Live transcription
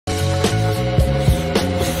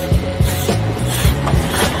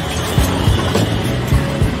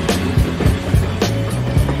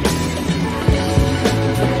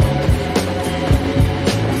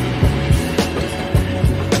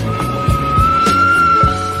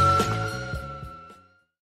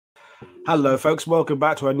Hello, folks. Welcome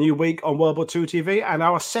back to a new week on World War II TV and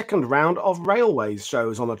our second round of railways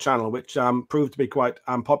shows on the channel, which proved to be quite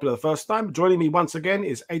popular the first time. Joining me once again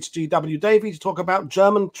is H.G.W. Davie to talk about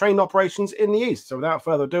German train operations in the East. So without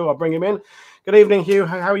further ado, I'll bring him in. Good evening, Hugh.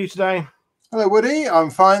 How are you today? Hello, Woody. I'm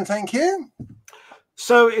fine, thank you.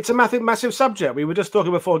 So it's a massive subject. We were just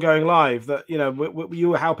talking before going live that, you know,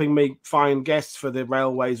 you were helping me find guests for the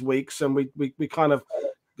railways weeks, and we kind of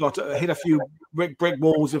got to hit a few brick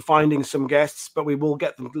walls of finding some guests, but we will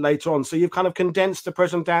get them later on. So you've kind of condensed the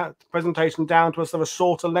presentation down to a sort of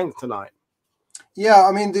shorter length tonight. Yeah,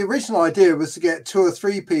 I mean, the original idea was to get 2 or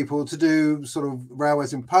 3 people to do sort of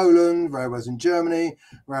railways in Poland, railways in Germany,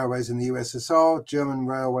 railways in the USSR, German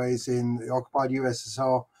railways in the occupied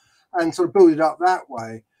USSR, and sort of build it up that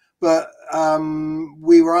way. But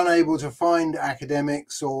we were unable to find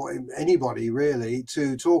academics or anybody really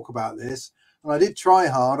to talk about this. And I did try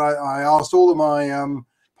hard. I asked all of my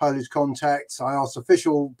Polish contacts. I asked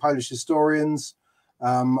official Polish historians.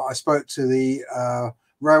 I spoke to the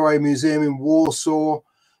Railway Museum in Warsaw,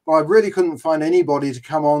 but I really couldn't find anybody to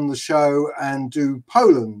come on the show and do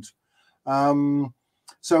Poland. So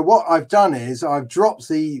what I've done is I've dropped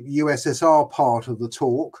the USSR part of the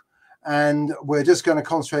talk, and we're just going to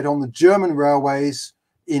concentrate on the German railways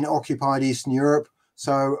in occupied Eastern Europe.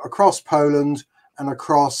 So across Poland and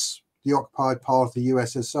across the occupied part of the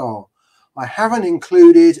USSR. I haven't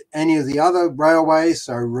included any of the other railways,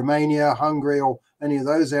 so Romania, Hungary, or any of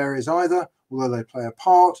those areas either, although they play a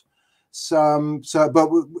part. But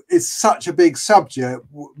it's such a big subject,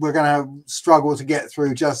 we're going to struggle to get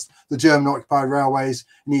through just the German occupied railways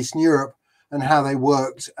in Eastern Europe and how they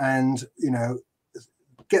worked, and you know,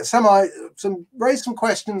 get raise some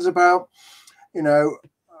questions about, you know,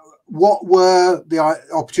 what were the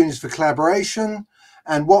opportunities for collaboration,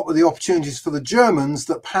 and what were the opportunities for the Germans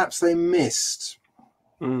that perhaps they missed.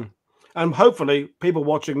 And hopefully people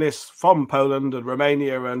watching this from Poland and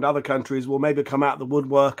Romania and other countries will maybe come out the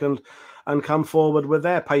woodwork and come forward with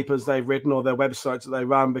their papers they've written or their websites that they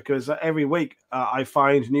run, because every week I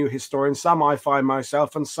find new historians. Some I find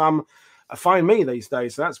myself and some find me these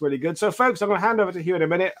days. So that's really good. So folks, I'm going to hand over to Hugh in a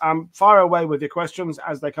minute. Fire away with your questions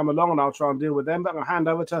as they come along and I'll try and deal with them. But I'm going to hand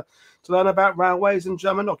over to learn about railways in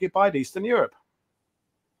German occupied Eastern Europe.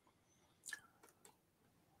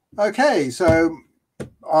 Okay, so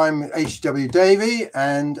I'm H.G.W. Davie,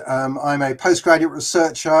 and I'm a postgraduate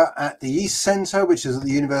researcher at the East Centre, which is at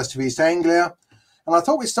the University of East Anglia. And I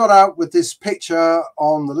thought we'd start out with this picture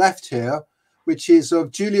on the left here, which is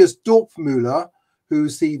of Julius Dorpmüller,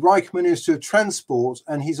 who's the Reich Minister of Transport,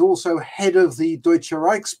 and he's also head of the Deutsche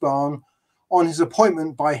Reichsbahn on his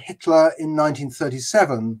appointment by Hitler in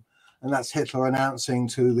 1937. And that's Hitler announcing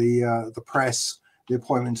to the press the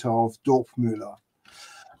appointment of Dorpmüller.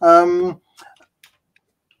 I've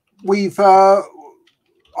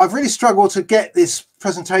really struggled to get this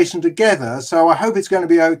presentation together, so I hope it's going to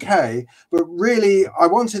be okay. But really, I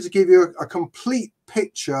wanted to give you a complete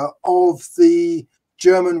picture of the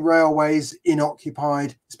German railways in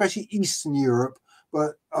occupied, especially Eastern Europe,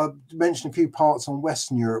 but I'll mention a few parts on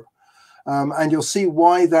Western Europe. And you'll see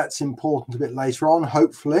why that's important a bit later on,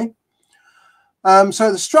 hopefully.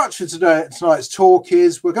 So the structure tonight's talk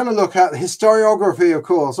is we're going to look at the historiography, of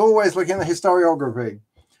course, always looking at the historiography.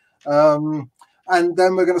 And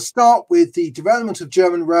then we're going to start with the development of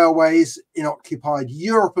German railways in occupied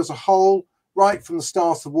Europe as a whole, right from the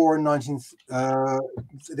start of the war in the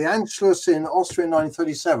Anschluss in Austria in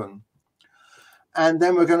 1937. And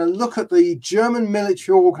then we're going to look at the German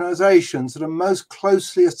military organizations that are most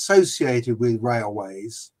closely associated with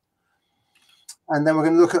railways. And then we're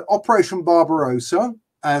going to look at Operation Barbarossa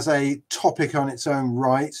as a topic on its own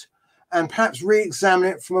right, and perhaps re-examine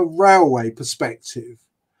it from a railway perspective.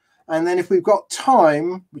 And then if we've got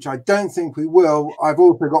time, which I don't think we will, I've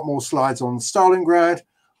also got more slides on Stalingrad,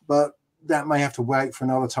 but that may have to wait for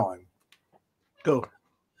another time. Cool.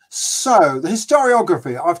 So the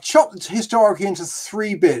historiography, I've chopped the historiography into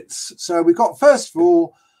 3 bits. So we've got, first of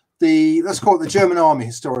all, let's call it the German Army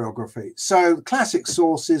historiography. So the classic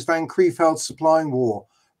sources, Van Creveld's Supplying War.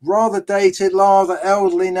 Rather dated, rather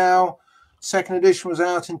elderly now. Second edition was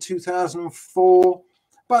out in 2004,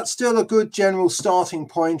 but still a good general starting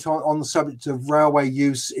point on the subject of railway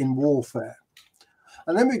use in warfare.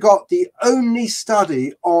 And then we got the only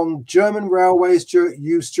study on German railways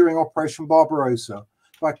use during Operation Barbarossa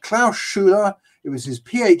by Klaus Schuler. It was his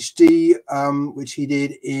PhD, which he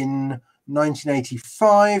did in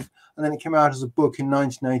 1985, and then it came out as a book in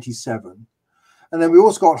 1987. And then we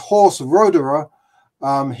also got Horst Roderer,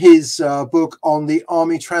 his book on the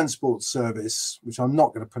Army Transport Service, which I'm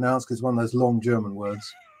not going to pronounce because it's one of those long German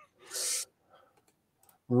words.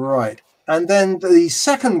 Right. And then the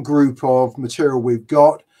second group of material we've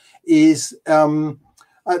got is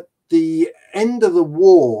at the end of the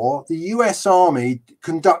war, the US Army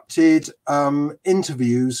conducted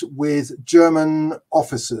interviews with German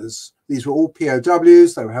officers. These were all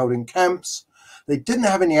POWs. They were held in camps. They didn't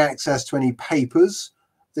have any access to any papers.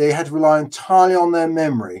 They had to rely entirely on their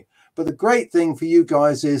memory. But the great thing for you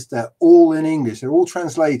guys is they're all in English. They're all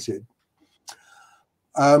translated.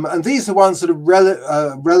 And these are the ones that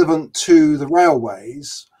are relevant to the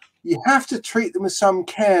railways. You have to treat them with some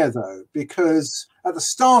care, though, because at the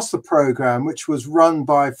start of the program, which was run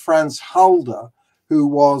by Franz Halder, who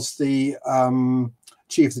was the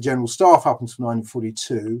chief of the General Staff up until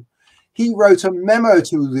 1942, he wrote a memo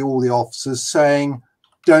to all the officers saying,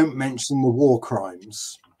 don't mention the war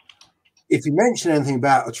crimes. If you mention anything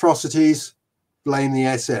about atrocities, blame the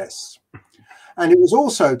SS. And it was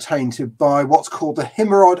also tainted by what's called the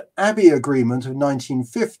Himmerod Abbey Agreement of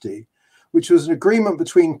 1950, which was an agreement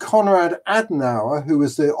between Konrad Adenauer, who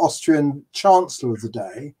was the Austrian Chancellor of the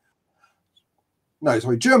day,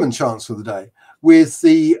 German Chancellor of the day, with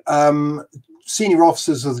the senior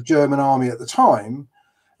officers of the German army at the time.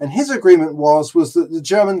 And his agreement was that the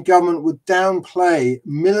German government would downplay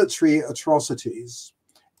military atrocities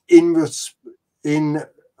in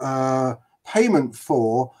payment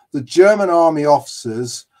for the German army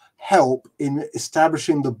officers' help in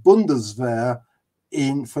establishing the Bundeswehr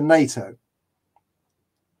for NATO.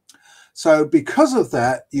 So because of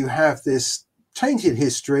that, you have this tainted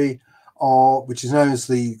history, which is known as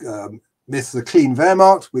the myth of the clean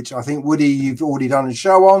Wehrmacht, which I think, Woody, you've already done a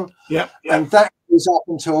show on. Yeah. And that goes up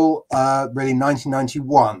until really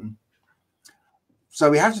 1991. So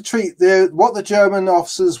we have to treat what the German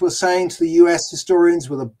officers were saying to the US historians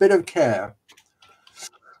with a bit of care.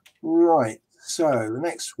 Right, so the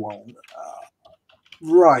next one.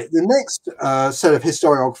 Right, the next set of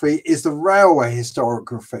historiography is the railway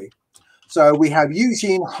historiography. So we have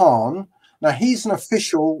Eugene Hahn. Now he's an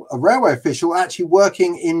official, a railway official, actually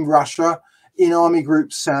working in Russia in Army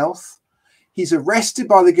Group South. He's arrested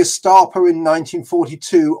by the Gestapo in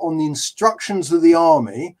 1942 on the instructions of the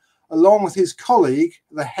army, along with his colleague,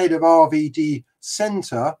 the head of RVD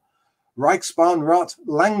Center, Reichsbahnrat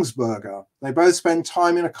Langsberger. They both spend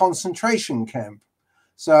time in a concentration camp.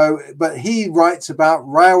 So, but he writes about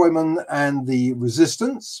railwaymen and the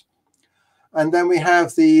resistance. And then we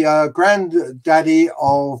have the granddaddy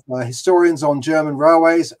of historians on German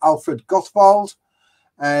railways, Alfred Gottwald.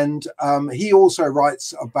 And he also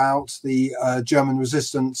writes about the German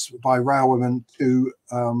resistance by railwaymen to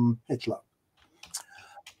Hitler.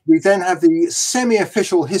 We then have the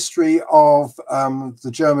semi-official history of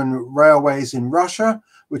the German railways in Russia,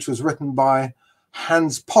 which was written by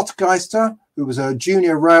Hans Pottgeister, who was a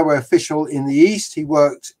junior railway official in the East. He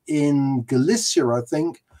worked in Galicia, I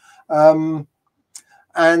think.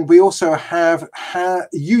 And we also have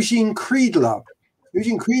Eugene Kriedler.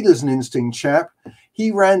 Eugene Kriedler is an interesting chap.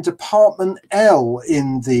 He ran Department L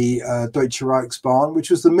in the Deutsche Reichsbahn, which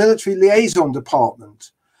was the military liaison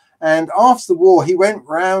department. And after the war, he went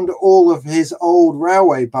round all of his old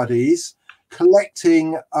railway buddies,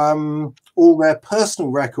 collecting all their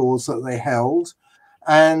personal records that they held.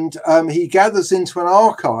 And he gathers into an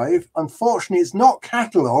archive. Unfortunately, it's not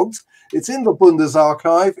catalogued. It's in the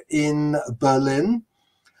Bundesarchive in Berlin.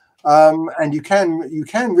 And you can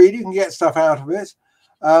read it, you can get stuff out of it.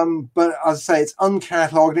 But as I say, it's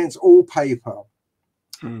uncatalogued and it's all paper.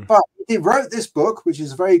 But he wrote this book, which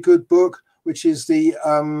is a very good book, which is the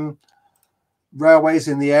railways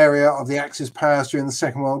in the area of the Axis powers during the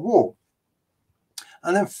Second World War.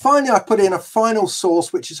 And then finally, I put in a final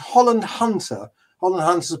source, which is Holland Hunter. Holland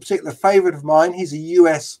Hunter is a particular favorite of mine. He's a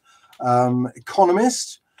US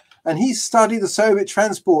economist, and he studied the Soviet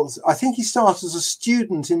transports. I think he started as a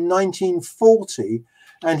student in 1940,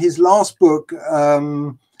 and his last book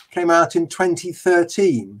came out in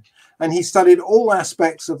 2013. And he studied all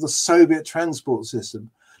aspects of the Soviet transport system.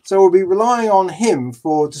 So we'll be relying on him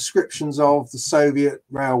for descriptions of the Soviet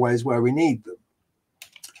railways where we need them.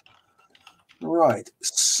 Right,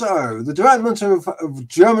 so the development of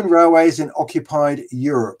German railways in occupied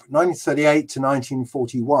Europe, 1938 to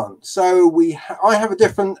 1941. So I have a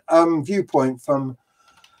different viewpoint from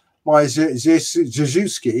my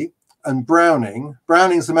Zizewski and Browning.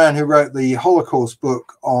 Browning's the man who wrote the Holocaust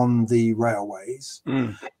book on the railways.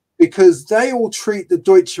 Because they all treat the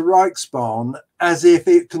Deutsche Reichsbahn as if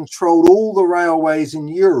it controlled all the railways in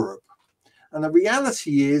Europe. And the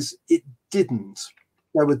reality is it didn't.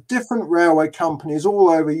 There were different railway companies all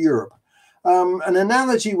over Europe. An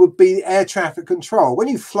analogy would be air traffic control. When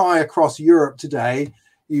you fly across Europe today,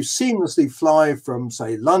 you seamlessly fly from,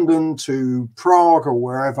 say, London to Prague or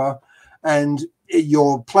wherever, and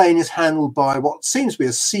your plane is handled by what seems to be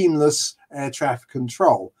a seamless air traffic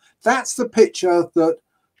control. That's the picture that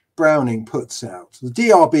Browning puts out. The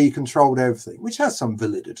DRB controlled everything, which has some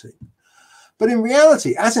validity. But in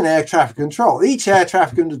reality, as in air traffic control, each air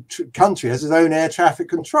traffic country has its own air traffic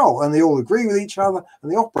control, and they all agree with each other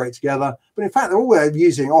and they operate together. But in fact, they're all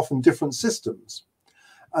using often different systems.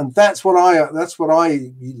 And that's what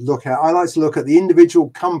I look at. I like to look at the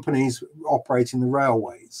individual companies operating the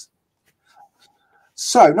railways.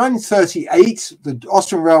 So 1938, the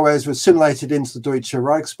Austrian railways were assimilated into the Deutsche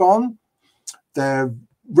Reichsbahn. They're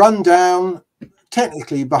run down,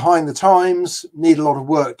 technically behind the times, need a lot of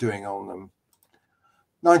work doing on them.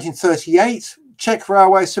 1938, Czech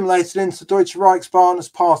railway assimilated into the Deutsche Reichsbahn as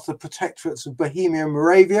part of the protectorates of Bohemia and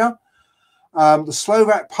Moravia. The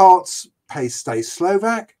Slovak parts stay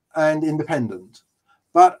Slovak and independent.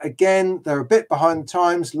 But again, they're a bit behind the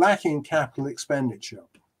times, lacking capital expenditure.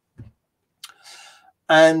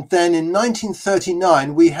 And then in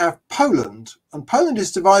 1939, we have Poland. And Poland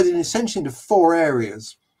is divided essentially into 4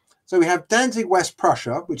 areas. So we have Danzig, West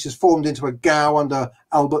Prussia, which is formed into a Gau under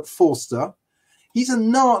Albert Forster. He's a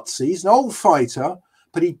Nazi, he's an old fighter,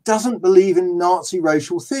 but he doesn't believe in Nazi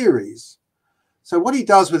racial theories. So what he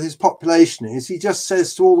does with his population is he just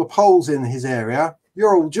says to all the Poles in his area,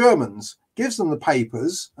 you're all Germans, gives them the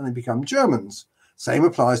papers and they become Germans. Same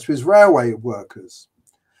applies to his railway workers.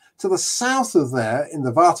 To the south of there, in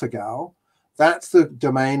the Warthegau, that's the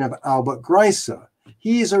domain of Albert Greiser.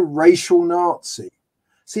 He is a racial Nazi.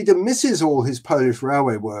 So he dismisses all his Polish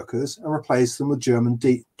railway workers and replaces them with German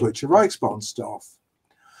Deutsche Reichsbahn staff.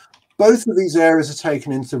 Both of these areas are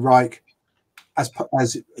taken into the Reich as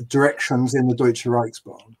directions in the Deutsche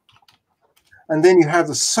Reichsbahn. And then you have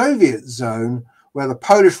the Soviet zone where the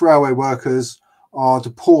Polish railway workers are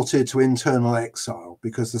deported to internal exile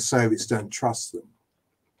because the Soviets don't trust them.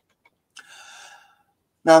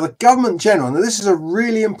 Now, the government general, now this is a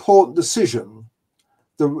really important decision,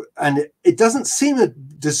 and it doesn't seem an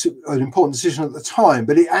important decision at the time,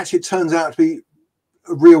 but it actually turns out to be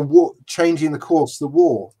a real war, changing the course of the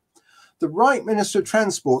war. The Reich Minister of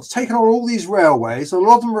Transport's taken on all these railways. A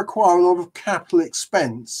lot of them require a lot of capital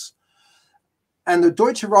expense, and the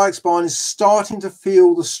Deutsche Reichsbahn is starting to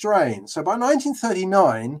feel the strain. So by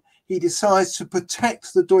 1939, he decides to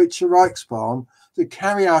protect the Deutsche Reichsbahn to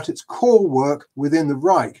carry out its core work within the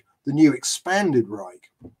Reich, the new expanded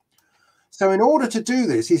Reich. So in order to do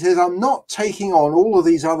this, he says, I'm not taking on all of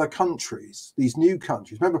these other countries, these new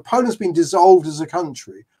countries. Remember, Poland's been dissolved as a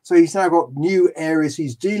country, so he's now got new areas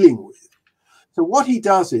he's dealing with. So what he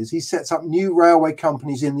does is he sets up new railway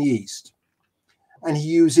companies in the east, and he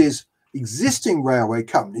uses existing railway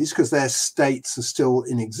companies because their states are still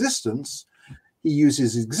in existence. He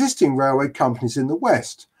uses existing railway companies in the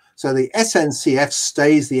west. So the SNCF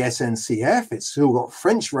stays the SNCF. It's still got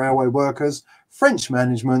French railway workers, French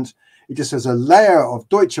management. It just has a layer of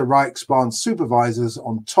Deutsche Reichsbahn supervisors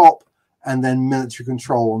on top and then military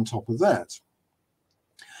control on top of that.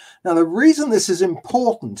 Now, the reason this is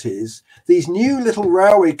important is these new little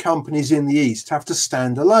railway companies in the east have to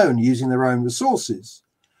stand alone using their own resources.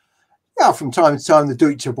 Now, from time to time, the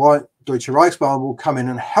Deutsche Reichsbahn will come in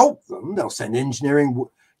and help them. They'll send engineering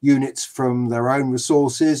units from their own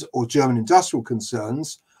resources or German industrial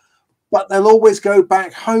concerns, but they'll always go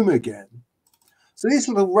back home again. So these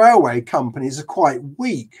little railway companies are quite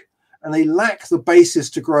weak and they lack the basis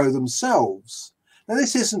to grow themselves. Now,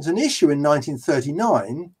 this isn't an issue in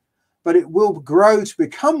 1939, but it will grow to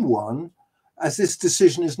become one as this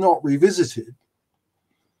decision is not revisited.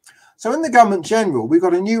 So in the government general, we've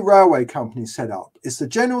got a new railway company set up. It's the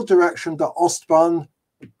General Direction der Ostbahn,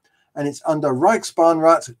 and it's under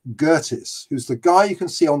Reichsbahnrat Gertis, who's the guy you can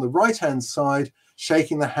see on the right-hand side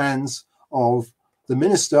shaking the hands of the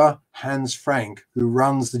minister, Hans Frank, who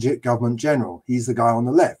runs the government general. He's the guy on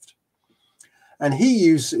the left. And he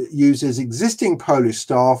uses existing Polish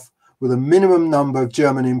staff with a minimum number of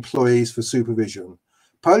German employees for supervision.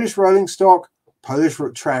 Polish rolling stock, Polish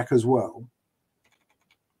track as well.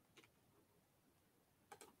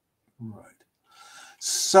 Right.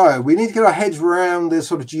 So we need to get our heads around this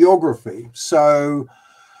sort of geography. So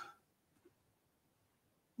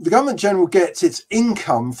the government general gets its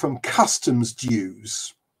income from customs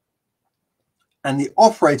dues and the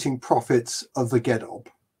operating profits of the GEDOB.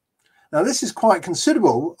 Now, this is quite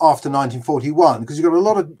considerable after 1941 because you've got a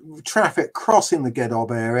lot of traffic crossing the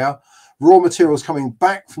GEDOB area, raw materials coming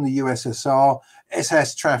back from the USSR,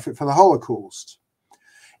 SS traffic for the Holocaust.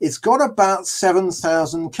 It's got about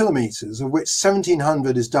 7,000 kilometers, of which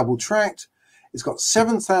 1,700 is double-tracked. It's got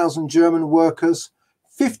 7,000 German workers,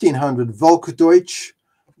 1,500 Volksdeutsch,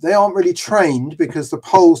 they aren't really trained because the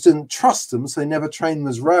Poles didn't trust them, so they never trained them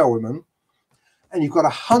as railwaymen. And you've got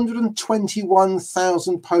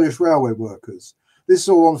 121,000 Polish railway workers. This is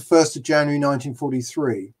all on 1st of January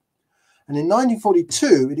 1943. And in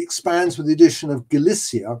 1942, it expands with the addition of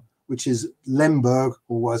Galicia, which is Lemberg,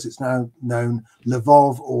 or as it's now known,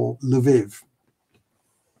 Lvov or Lviv.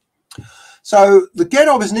 So the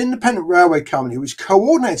GEDOB is an independent railway company which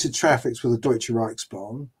coordinated traffics with the Deutsche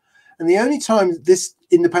Reichsbahn. And the only time this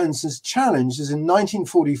independence is challenged is in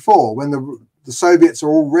 1944, when the Soviets are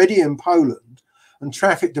already in Poland and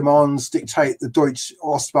traffic demands dictate the Deutsche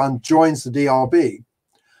Ostbahn joins the DRB.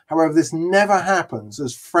 However, this never happens,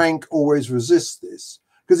 as Frank always resists this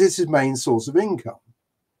because it's his main source of income.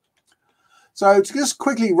 So to just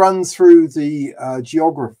quickly run through the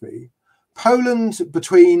geography, Poland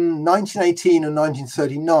between 1918 and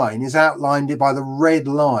 1939 is outlined by the red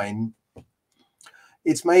line.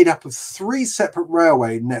 It's made up of 3 separate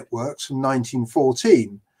railway networks from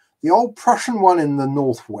 1914. The old Prussian one in the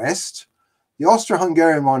northwest, the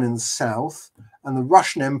Austro-Hungarian one in the south, and the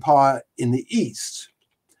Russian Empire in the east.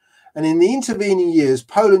 And in the intervening years,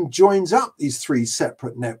 Poland joins up these 3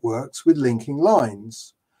 separate networks with linking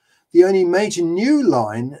lines. The only major new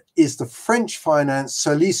line is the French-financed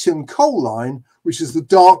Silesian coal line, which is the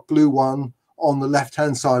dark blue one on the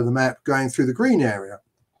left-hand side of the map going through the green area.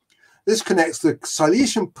 This connects the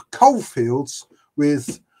Silesian coal fields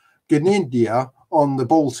with Gdynia on the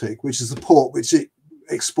Baltic, which is the port which it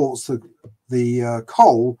exports the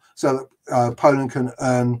coal so that Poland can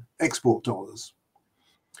earn export dollars.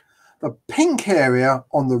 The pink area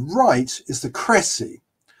on the right is the Kresy.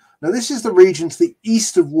 Now, this is the region to the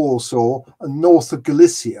east of Warsaw and north of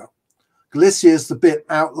Galicia. Galicia is the bit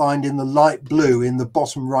outlined in the light blue in the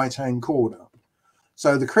bottom right-hand corner.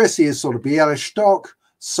 So the Kresy is sort of Białystok,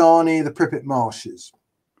 Sarny, the Pripyat marshes.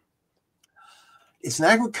 It's an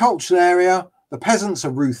agricultural area. The peasants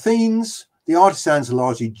are Ruthenes. The artisans are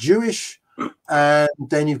largely Jewish. And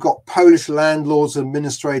then you've got Polish landlords and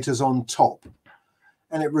administrators on top.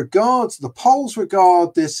 And the Poles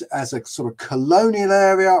regard this as a sort of colonial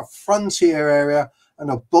area, frontier area,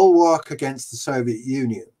 and a bulwark against the Soviet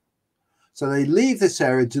Union. So they leave this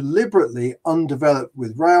area deliberately undeveloped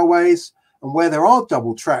with railways, and where there are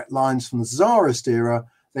double track lines from the Tsarist era,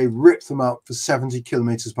 they rip them up for 70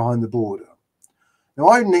 kilometers behind the border. Now,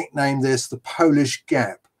 I've nicknamed this the Polish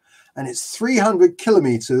Gap, and it's 300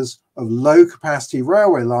 kilometers of low capacity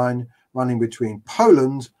railway line running between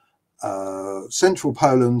Poland, central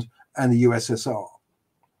Poland, and the USSR.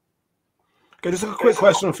 Okay, just a quick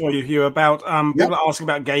question for you, Hugh, about people are asking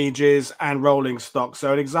about gauges and rolling stock.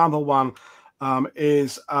 So an example one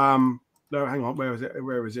is no, hang on, where is it?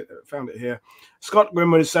 Where is it? I found it here. Scott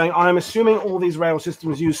Grimwood is saying, I'm assuming all these rail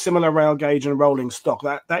systems use similar rail gauge and rolling stock.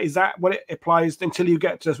 Is that what it applies until you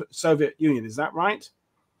get to Soviet Union? Is that right?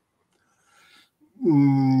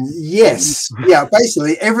 Yes. Yeah,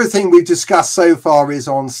 basically everything we've discussed so far is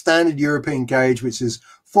on standard European gauge, which is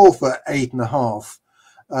 4 foot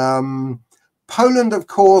 8.5. Poland, of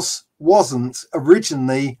course, wasn't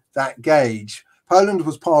originally that gauge. Poland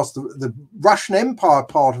was past the Russian Empire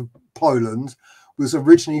part of Poland was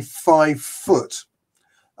originally 5 foot,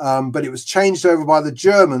 but it was changed over by the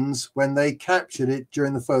Germans when they captured it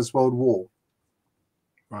during the First World War.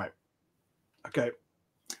 Right. Okay.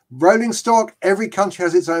 Rolling stock, every country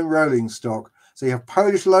has its own rolling stock. So you have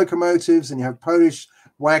Polish locomotives and you have Polish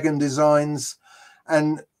wagon designs.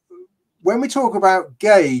 And when we talk about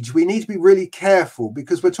gauge, we need to be really careful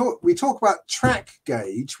because we talk about track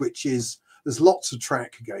gauge, which is, there's lots of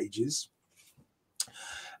track gauges.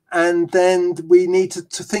 And then we need to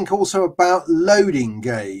think also about loading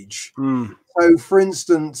gauge. So for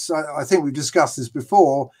instance, I think we've discussed this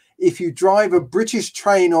before, if you drive a British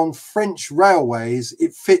train on French railways,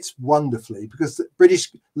 it fits wonderfully because the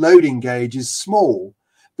British loading gauge is small,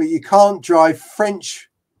 but you can't drive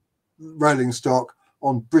French rolling stock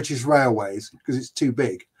on British railways because it's too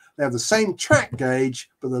big. They have the same track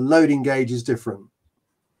gauge, but the loading gauge is different.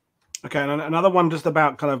 Okay, and another one just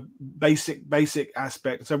about kind of basic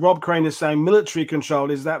aspect. So Rob Crane is saying military control,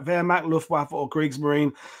 is that Wehrmacht, Luftwaffe or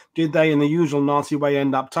Kriegsmarine, did they in the usual Nazi way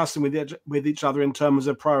end up tussling with each other in terms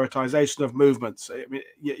of prioritization of movements? I mean,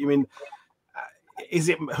 you mean, is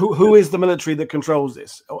it who is the military that controls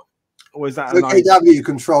this? Or is that H.G.W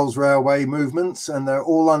controls railway movements, and they're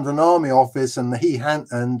all under an army office, and they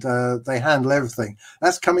handle everything.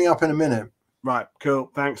 That's coming up in a minute. Right, cool,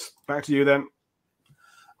 thanks. Back to you then.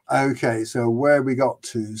 Okay, so where we got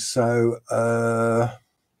to? So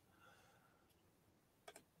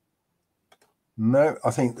No, I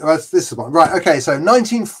think this is one. Right, okay, so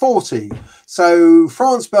 1940. So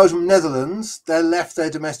France, Belgium, Netherlands, they left their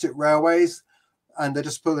domestic railways and they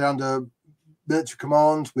just put it under military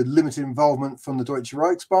command with limited involvement from the Deutsche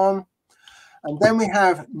Reichsbahn. And then we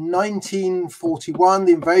have 1941,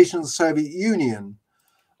 the invasion of the Soviet Union.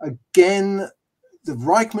 Again, the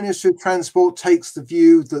Reich Ministry of Transport takes the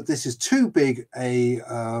view that this is too big a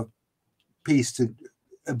piece to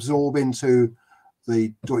absorb into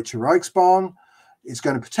the Deutsche Reichsbahn. It's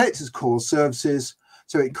going to protect its core services.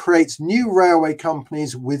 So it creates new railway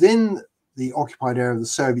companies within the occupied area of the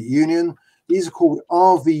Soviet Union. These are called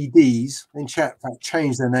RVDs. In fact,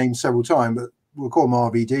 changed their name several times, but we'll call them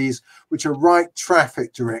RVDs, which are right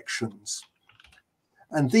traffic directions.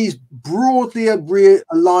 And these broadly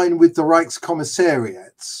align with the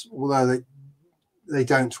Reichskommissariats, although they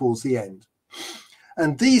don't towards the end.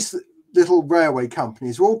 And these little railway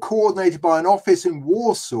companies are all coordinated by an office in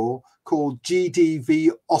Warsaw called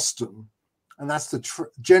H.G.W. Ostraum. And that's the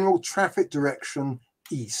General Traffic Direction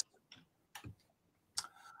East.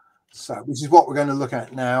 So, which is what we're going to look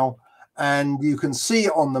at now. And you can see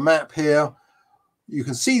on the map here, you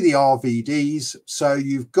can see the RVDs. So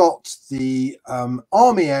you've got the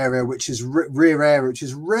army area, which is rear area, which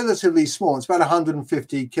is relatively small. It's about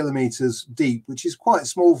 150 kilometers deep, which is quite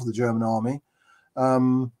small for the German army.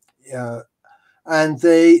 And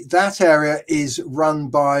that area is run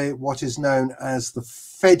by what is known as the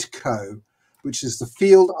FEDCO, which is the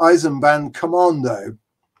Field Eisenbahn Commando,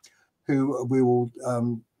 who we will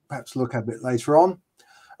perhaps look at a bit later on.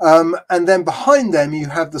 And then behind them, you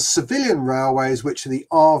have the civilian railways, which are the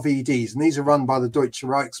RVDs, and these are run by the Deutsche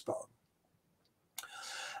Reichsbahn.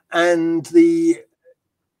 And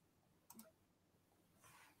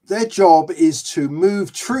their job is to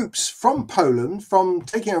move troops from Poland,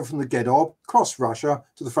 taking over from the Gedab, across Russia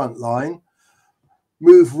to the front line,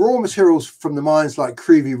 move raw materials from the mines like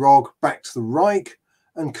Kryvyi Rog back to the Reich,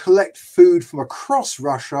 and collect food from across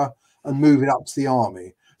Russia and move it up to the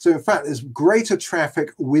army. So in fact, there's greater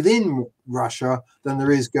traffic within Russia than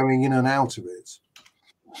there is going in and out of it.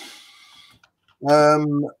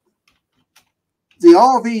 The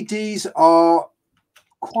RVDs are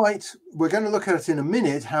we're going to look at it in a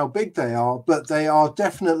minute, how big they are, but they are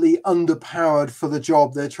definitely underpowered for the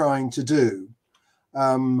job they're trying to do.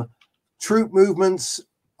 Troop movements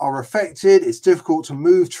are affected. It's difficult to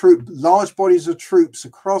move large bodies of troops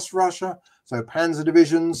across Russia. So panzer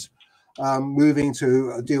divisions, moving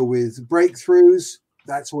to deal with breakthroughs,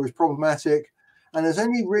 that's always problematic. And there's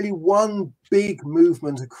only really one big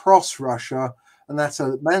movement across Russia, and that's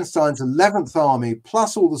Manstein's 11th Army,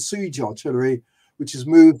 plus all the siege artillery, which has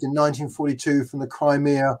moved in 1942 from the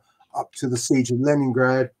Crimea up to the siege of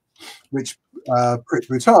Leningrad, which Prit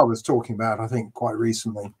Brutal was talking about, I think, quite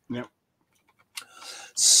recently. Yep.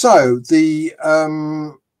 So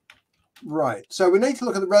right, so we need to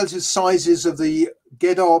look at the relative sizes of the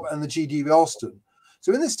Gedab and the H.G.W. Ostraum.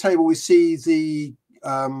 So in this table, we see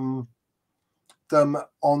them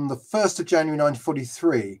on the 1st of January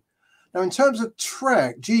 1943. Now, in terms of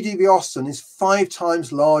track, H.G.W. Ostraum is 5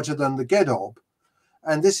 times larger than the Gedab,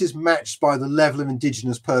 and this is matched by the level of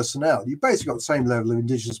indigenous personnel. You've basically got the same level of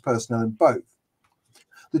indigenous personnel in both.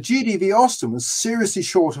 The H.G.W. Ostraum was seriously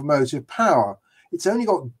short of motive power. It's only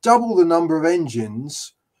got double the number of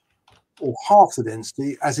engines, or half the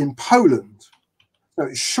density, as in Poland. So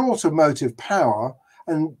it's short of motive power,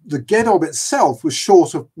 and the Gedab itself was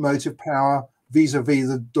short of motive power vis-a-vis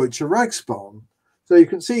the Deutsche Reichsbahn. So you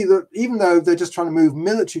can see that even though they're just trying to move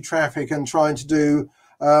military traffic and trying to do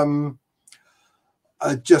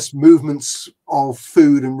just movements of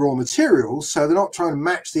food and raw materials, so they're not trying to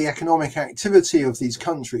match the economic activity of these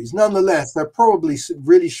countries, nonetheless, they're probably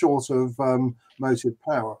really short of motive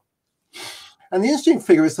power. And the interesting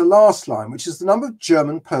figure is the last line, which is the number of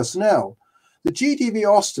German personnel. The H.G.W.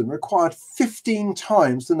 Ostraum required 15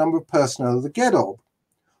 times the number of personnel of the Gedab,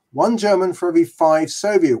 1 German for every 5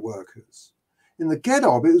 Soviet workers. In the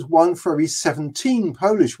Gedab, it was 1 for every 17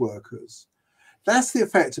 Polish workers. That's the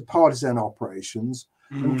effect of partisan operations.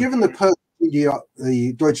 And given the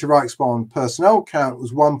Deutsche Reichsbahn personnel count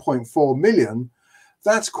was 1.4 million,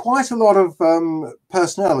 that's quite a lot of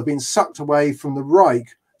personnel have been sucked away from the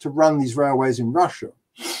Reich to run these railways in Russia.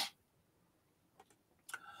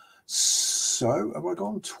 So, have I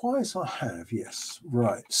gone twice? I have, yes.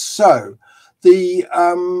 Right. So, the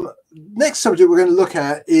next subject we're going to look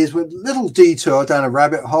at is with a little detour down a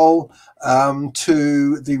rabbit hole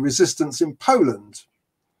to the resistance in Poland.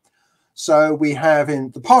 So, we have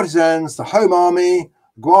in the partisans, the Home Army,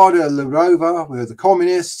 Guardia Ludowa, who are the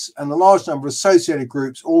communists, and a large number of associated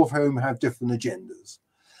groups, all of whom have different agendas.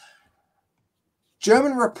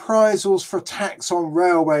 German reprisals for attacks on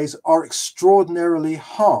railways are extraordinarily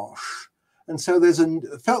harsh. And so there's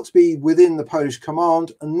felt to be within the Polish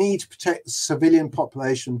command a need to protect the civilian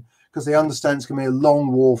population because they understand it's going to be a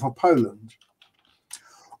long war for Poland.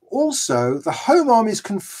 Also, the Home Army is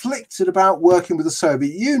conflicted about working with the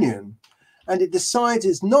Soviet Union, and it decides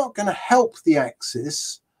it's not going to help the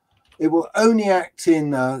Axis. It will only act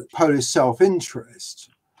in Polish self-interest.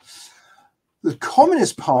 The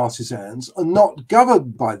communist partisans are not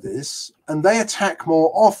governed by this, and they attack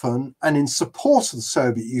more often and in support of the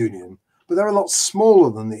Soviet Union, but they're a lot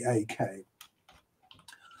smaller than the AK.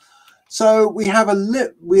 So we have a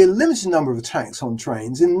limited number of attacks on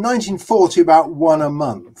trains. In 1940, about one a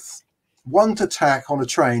month. One attack on a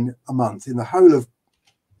train a month in the whole of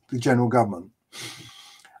the general government.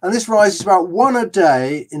 And this rises to about one a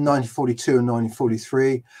day in 1942 and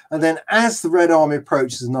 1943. And then as the Red Army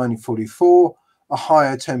approaches 1944, a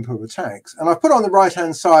higher tempo of attacks. And I put on the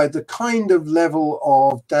right-hand side the kind of level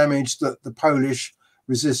of damage that the Polish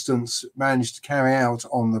resistance managed to carry out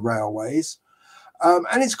on the railways.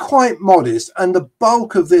 And it's quite modest, and the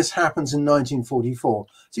bulk of this happens in 1944.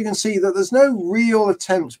 So you can see that there's no real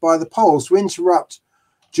attempt by the Poles to interrupt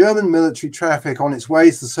German military traffic on its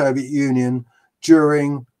way to the Soviet Union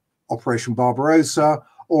during Operation Barbarossa,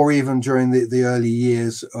 or even during the early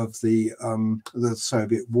years of the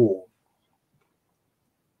Soviet War.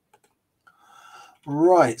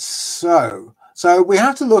 Right, so we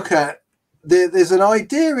have to look at there's an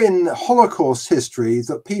idea in Holocaust history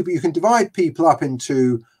that you can divide people up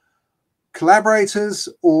into collaborators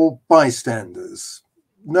or bystanders.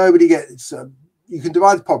 Nobody gets, you can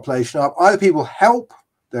divide the population up. Either people help,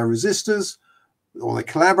 they're resistors, or they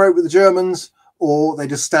collaborate with the Germans, or they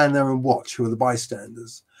just stand there and watch, who are the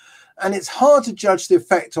bystanders. And it's hard to judge the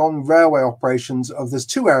effect on railway operations there's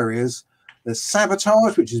two areas. There's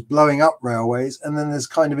sabotage, which is blowing up railways, and then there's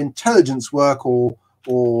kind of intelligence work or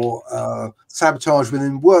sabotage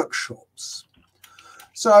within workshops.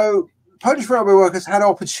 So Polish railway workers had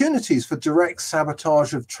opportunities for direct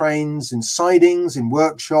sabotage of trains in sidings, in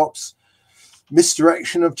workshops,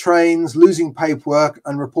 misdirection of trains, losing paperwork,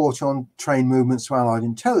 and reporting on train movements to Allied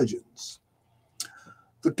intelligence.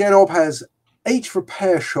 The GEDOB has 8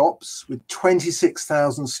 repair shops with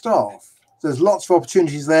 26,000 staff. So there's lots of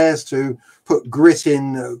opportunities there to put grit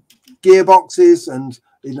in gearboxes and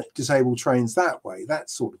disable trains that way,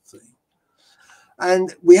 that sort of thing.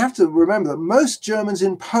 And we have to remember that most Germans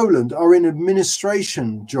in Poland are in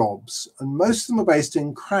administration jobs, and most of them are based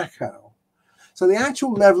in Krakow. So the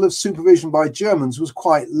actual level of supervision by Germans was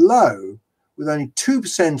quite low, with only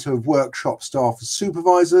 2% of workshop staff as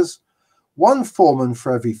supervisors, 1 foreman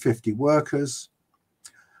for every 50 workers.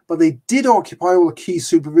 But they did occupy all the key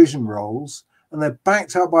supervision roles, and they're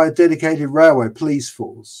backed up by a dedicated railway police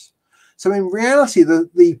force. So in reality,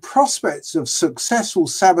 the prospects of successful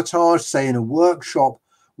sabotage, say in a workshop,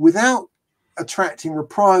 without attracting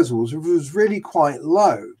reprisals was really quite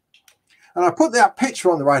low. And I put that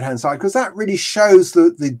picture on the right-hand side because that really shows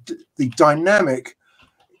the dynamic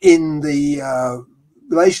in the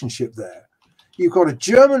relationship there. You've got a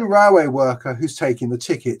German railway worker who's taking the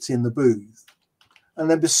tickets in the booth. And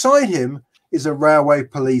then beside him is a railway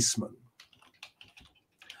policeman.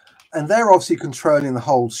 And they're obviously controlling the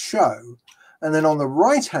whole show. And then on the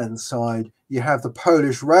right-hand side, you have the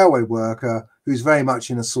Polish railway worker who's very much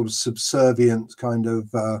in a sort of subservient kind of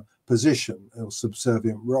position or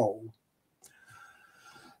subservient role.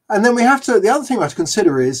 And then the other thing we have to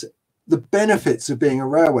consider is the benefits of being a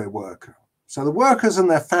railway worker. So the workers and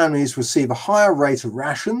their families receive a higher rate of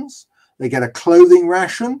rations, they get a clothing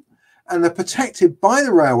ration, and they're protected by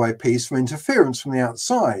the railway piece from interference from the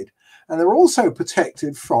outside. And they're also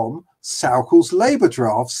protected from Sauckel's labour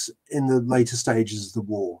drafts in the later stages of the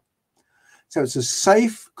war. So it's a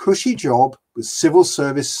safe, cushy job with civil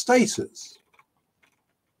service status.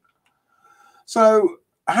 So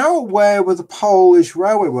how aware were the Polish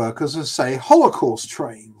railway workers of, say, Holocaust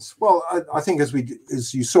trains? Well, I think as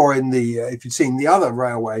you saw in if you've seen the other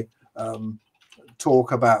railway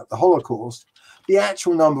talk about the Holocaust, the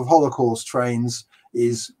actual number of Holocaust trains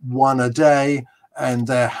is 1 a day, and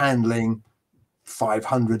they're handling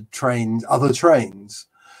 500 other trains.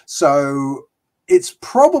 So it's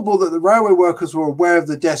probable that the railway workers were aware of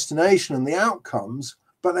the destination and the outcomes,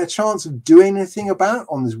 but their chance of doing anything about it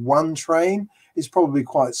on this one train is probably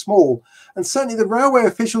quite small. And certainly the railway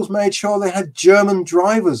officials made sure they had German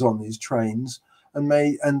drivers on these trains, and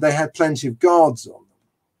they had plenty of guards on them.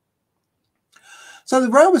 So the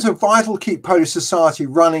railways are vital to keep Polish society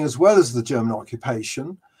running as well as the German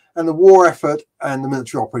occupation and the war effort and the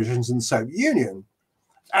military operations in the Soviet Union.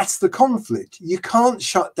 That's the conflict. You can't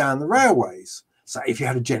shut down the railways. say if you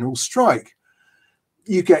had a general strike,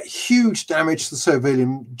 you get huge damage to the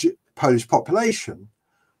civilian Polish population.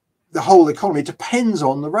 The whole economy depends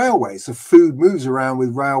on the railways. The food moves around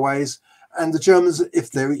with railways, and the Germans,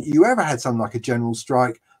 if you ever had something like a general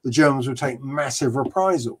strike, the Germans would take massive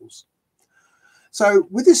reprisals. So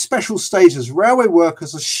with this special status, railway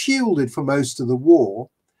workers are shielded for most of the war.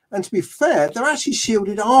 And to be fair, they're actually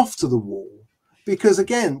shielded after the war because,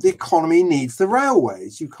 again, the economy needs the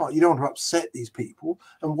railways. You don't want to upset these people.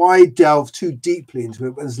 And why delve too deeply into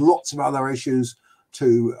it when there's lots of other issues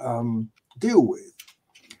to deal with?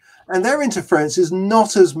 And their interference is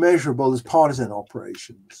not as measurable as partisan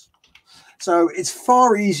operations. So it's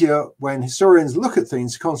far easier when historians look at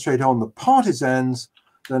things to concentrate on the partisans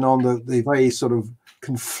than on the very sort of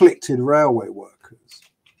conflicted railway workers.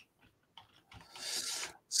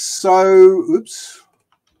 So, oops,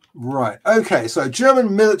 right. Okay, so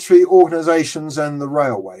German military organizations and the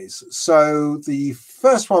railways. So the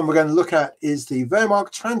first one we're going to look at is the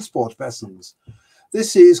Wehrmacht Transportwessens.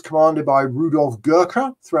 This is commanded by Rudolf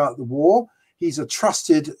Gürker throughout the war. He's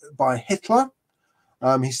trusted by Hitler.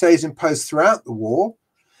 He stays in post throughout the war.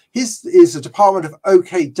 His is a department of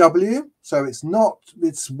H.G.W, so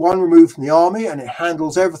it's one removed from the army, and it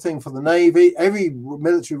handles everything for the navy. Every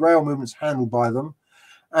military rail movement is handled by them,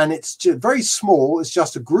 and it's very small. It's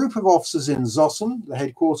just a group of officers in Zossen, the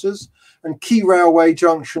headquarters, and key railway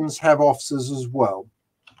junctions have officers as well.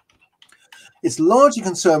 It's largely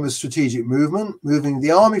concerned with strategic movement, moving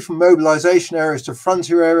the army from mobilization areas to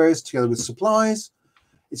frontier areas together with supplies.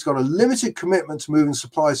 It's got a limited commitment to moving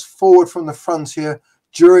supplies forward from the frontier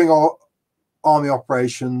during our army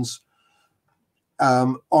operations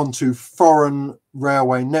onto foreign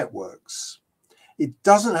railway networks. It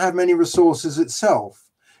doesn't have many resources itself.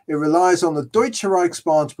 It relies on the Deutsche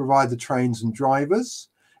Reichsbahn to provide the trains and drivers.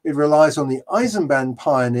 It relies on the Eisenbahn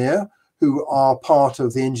pioneer, who are part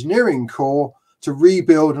of the engineering corps, to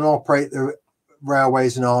rebuild and operate the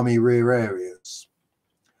railways and army rear areas.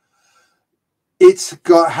 It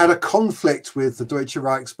had a conflict with the Deutsche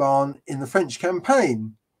Reichsbahn in the French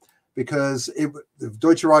campaign because the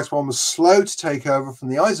Deutsche Reichsbahn was slow to take over from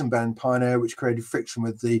the Eisenbahn pioneer, which created friction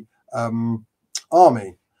with the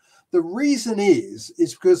army. The reason is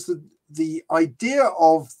because the idea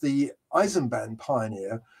of the Eisenbahn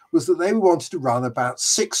pioneer was that they wanted to run about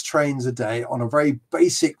 6 trains a day on a very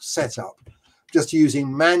basic setup, just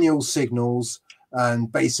using manual signals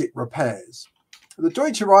and basic repairs. The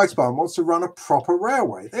Deutsche Reichsbahn wants to run a proper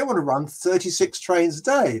railway. They want to run 36 trains a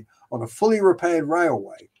day on a fully repaired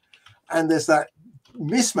railway. And there's that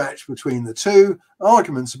mismatch between the two,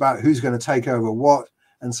 arguments about who's going to take over what,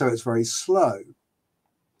 and so it's very slow.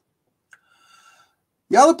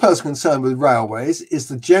 The other person concerned with railways is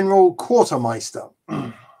the General Quartermeister.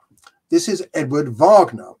 This is Edward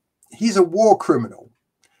Wagner. He's a war criminal.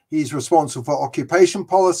 He's responsible for occupation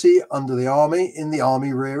policy under the army in the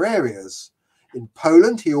army rear areas. In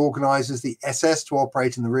Poland, he organizes the SS to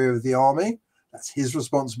operate in the rear of the army. That's his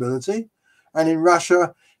responsibility. And in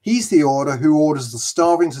Russia, he's the who orders the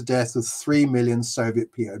starving to death of 3 million Soviet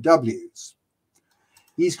POWs.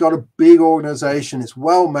 He's got a big organization. It's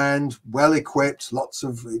well manned, well equipped, lots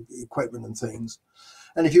of equipment and things.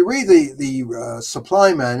 And if you read the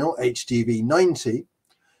supply manual, HDV 90,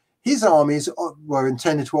 his armies were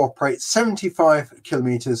intended to operate 75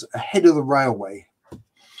 kilometers ahead of the railway.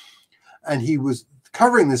 And he was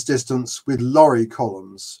covering this distance with lorry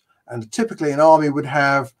columns. And typically an army would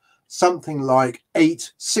have something like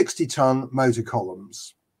 8 60-ton motor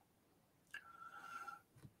columns.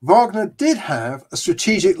 Wagner did have a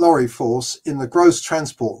strategic lorry force in the gross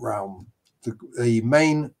transport realm, the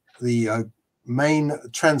main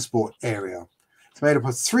transport area. It's made up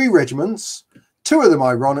of 3 regiments. 2 of them,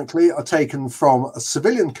 ironically, are taken from a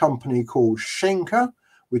civilian company called Schenker,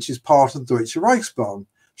 which is part of the Deutsche Reichsbahn.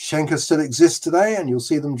 Schenker still exists today, and you'll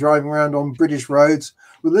see them driving around on British roads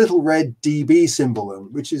with a little red DB symbol,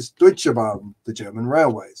 which is Deutsche Bahn, the German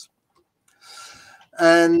railways.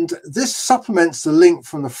 And this supplements the link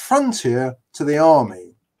from the frontier to the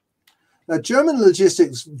army. Now, German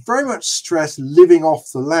logistics very much stress living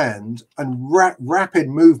off the land and rapid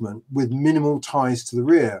movement with minimal ties to the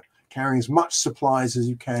rear, carrying as much supplies as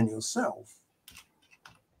you can yourself.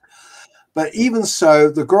 But even so,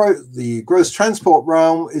 the gross transport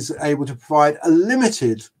realm is able to provide a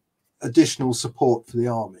limited additional support for the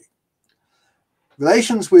army.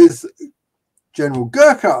 Relations with General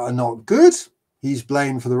Gürker are not good. He's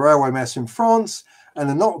blamed for the railway mess in France, and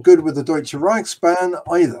are not good with the Deutsche Reichsbahn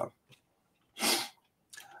either.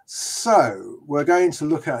 So we're going to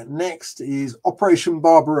look at next is Operation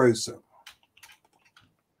Barbarossa.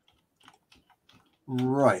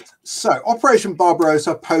 Right. So Operation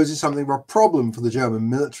Barbarossa poses something of a problem for the German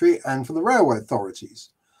military and for the railway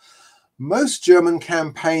authorities. Most German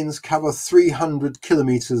campaigns cover 300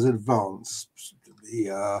 kilometers in advance.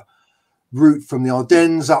 The route from the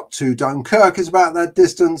Ardennes up to Dunkirk is about that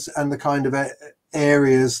distance, and the kind of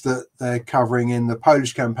areas that they're covering in the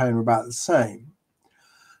Polish campaign are about the same.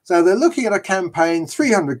 So they're looking at a campaign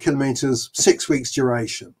 300 kilometers, 6 weeks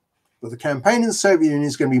duration. But the campaign in the Soviet Union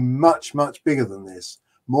is going to be much, much bigger than this,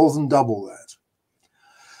 more than double that.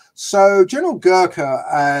 So General Gurka,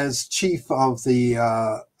 as chief of the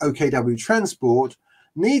OKW transport,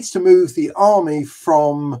 needs to move the army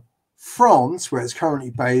from France, where it's currently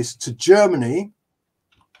based, to Germany,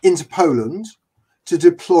 into Poland, to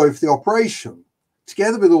deploy for the operation,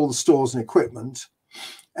 together with all the stores and equipment.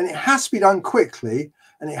 And it has to be done quickly,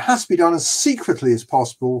 and it has to be done as secretly as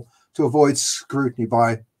possible to avoid scrutiny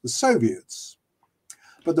by the Soviets.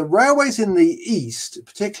 But the railways in the east,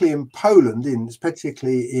 particularly in Poland,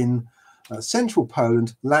 particularly in central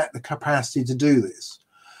Poland, lack the capacity to do this.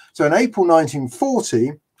 So in April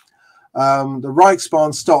 1940, the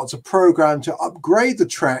Reichsbahn starts a program to upgrade the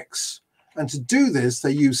tracks, and to do this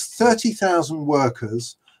they use 30,000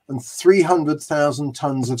 workers and 300,000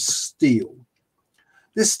 tons of steel.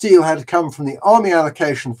 This steel had to come from the army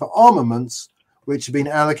allocation for armaments, which had been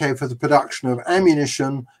allocated for the production of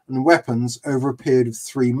ammunition and weapons over a period of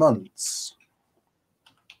 3 months.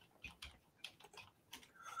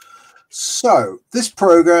 So this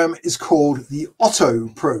program is called the Otto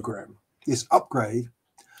program, this upgrade.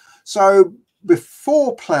 So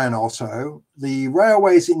before Plan Otto, the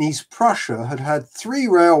railways in East Prussia had had 3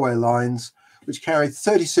 railway lines which carried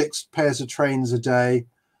 36 pairs of trains a day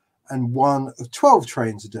and 1 of 12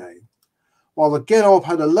 trains a day, while the Genob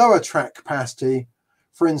had a lower track capacity.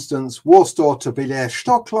 For instance, Warsaw to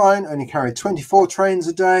Białystok line only carried 24 trains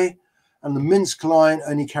a day, and the Minsk line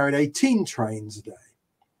only carried 18 trains a day.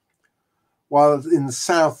 While in the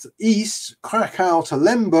southeast, Krakow to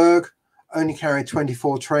Lemberg only carried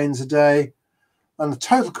 24 trains a day, and the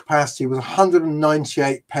total capacity was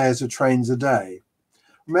 198 pairs of trains a day.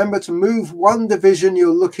 Remember, to move one division,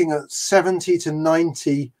 you're looking at 70 to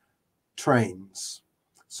 90 trains.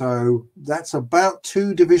 So that's about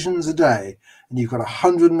 2 divisions a day. And you've got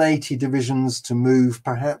 180 divisions to move,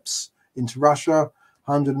 perhaps, into Russia,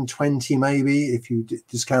 120 maybe, if you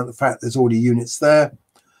discount the fact there's already units there.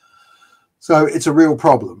 So it's a real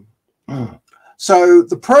problem. So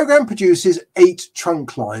the program produces 8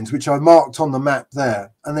 trunk lines, which I marked on the map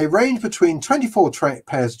there, and they range between 24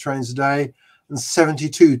 pairs of trains a day and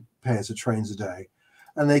 72 pairs of trains a day.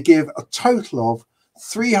 And they give a total of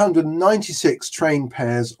 396 train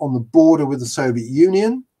pairs on the border with the Soviet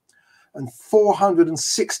Union and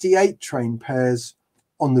 468 train pairs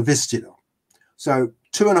on the Vistula. So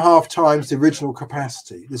 2.5 times the original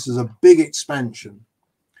capacity. This is a big expansion.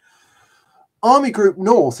 Army Group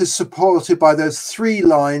North is supported by those 3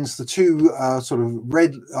 lines, the 2 sort of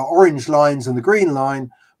orange lines and the green line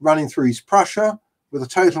running through East Prussia, with a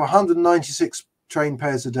total of 196 train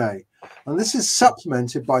pairs a day. And this is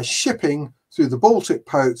supplemented by shipping through the Baltic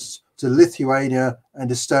ports to Lithuania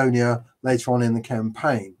and Estonia later on in the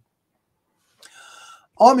campaign.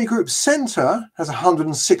 Army Group Centre has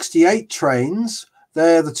 168 trains.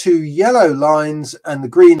 They're the 2 yellow lines and the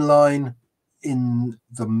green line in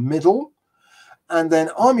the middle. And then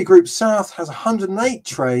Army Group South has 108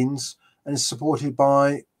 trains and is supported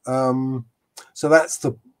by, so that's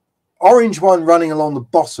the orange one running along the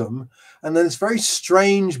bottom. And then this very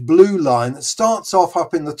strange blue line that starts off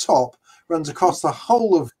up in the top, runs across the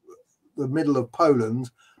whole of the middle of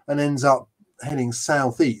Poland and ends up heading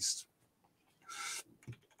southeast.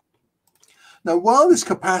 Now, while this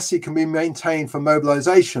capacity can be maintained for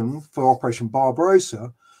mobilization for Operation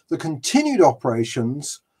Barbarossa, the continued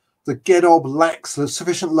operations, the Genob lacks the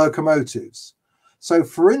sufficient locomotives. So,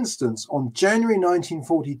 for instance, on January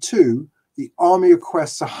 1942, the army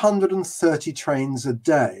requests 130 trains a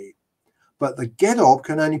day, but the Genob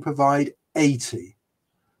can only provide 80.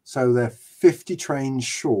 So they're 50 trains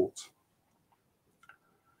short.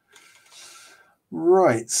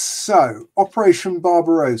 Right, so Operation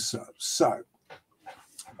Barbarossa.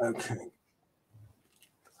 Okay.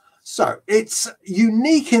 So it's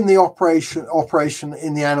unique in the operation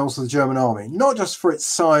in the annals of the German army, not just for its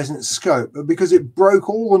size and its scope, but because it broke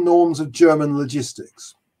all the norms of German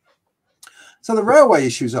logistics. So the railway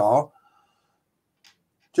issues are: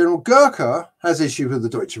 General Gurka has issues with the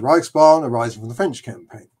Deutsche Reichsbahn arising from the French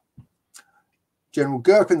campaign. General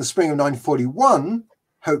Gurka in the spring of 1941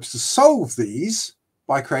 hopes to solve these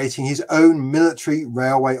by creating his own military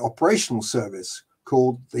railway operational service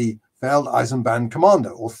called the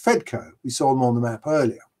Feldeisenbahnkommando, or FEDCO. We saw them on the map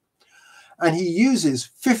earlier. And he uses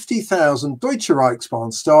 50,000 Deutsche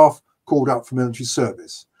Reichsbahn staff called up for military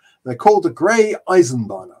service. They're called the Grey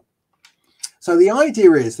Eisenbahner. So the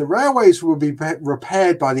idea is the railways will be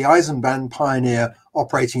repaired by the Eisenbahn pioneer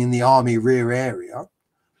operating in the army rear area,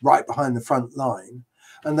 right behind the front line,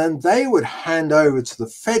 and then they would hand over to the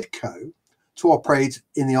FEDCO to operate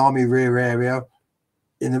in the army rear area,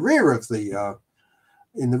 in the rear of the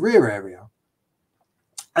rear area,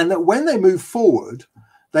 and that when they move forward,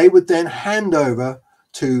 they would then hand over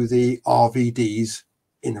to the RVDs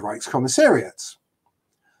in the Reichskommissariats.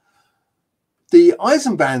 The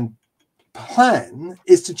Eisenbahn plan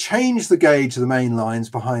is to change the gauge of the main lines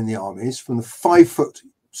behind the armies from the 5-foot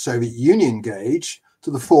Soviet Union gauge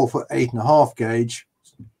to the 4-foot 8.5 gauge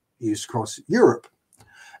used across Europe,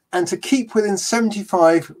 and to keep within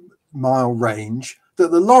 75-mile range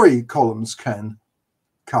that the lorry columns can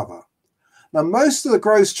cover. Now, most of the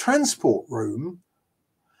gross transport room,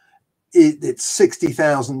 it's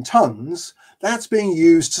 60,000 tons, that's being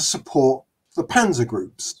used to support the panzer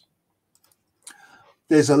groups.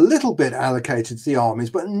 There's a little bit allocated to the armies,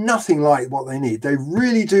 but nothing like what they need. They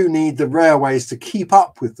really do need the railways to keep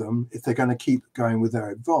up with them if they're going to keep going with their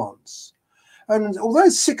advance. And although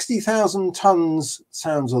 60,000 tons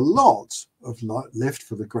sounds a lot of lift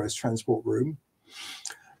for the gross transport room,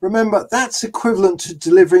 remember that's equivalent to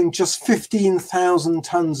delivering just 15,000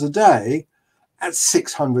 tons a day at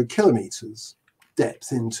 600 kilometers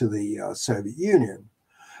depth into the Soviet Union.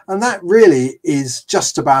 And that really is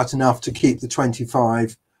just about enough to keep the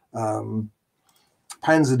 25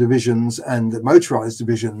 panzer divisions and the motorized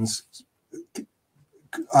divisions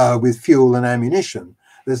with fuel and ammunition.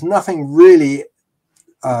 There's nothing really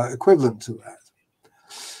equivalent to that.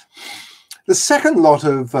 The second lot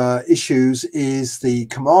of issues is the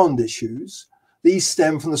command issues. These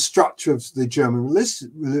stem from the structure of the German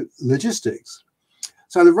logistics.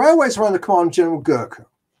 So the railways are under command of General Gurka.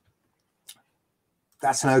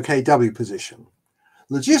 That's an OKW position.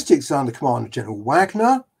 Logistics is under command of General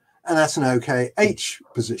Wagner, and that's an OKH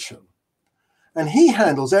position. And he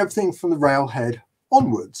handles everything from the railhead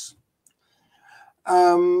onwards.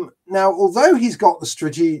 Now, although he's got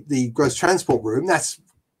the gross transport room, that's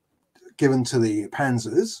given to the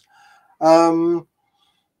panzers,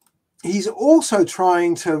 he's also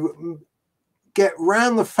trying to get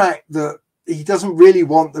round the fact that he doesn't really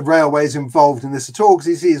want the railways involved in this at all, because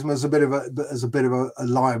he sees them as a bit of a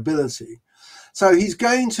liability. So he's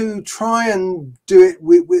going to try and do it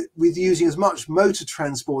with using as much motor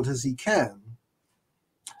transport as he can.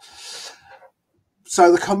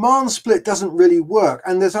 So the command split doesn't really work,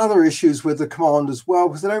 and there's other issues with the command as well,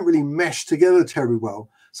 because they don't really mesh together terribly well.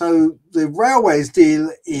 So the railways deal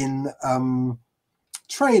in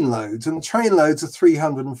train loads, and the train loads are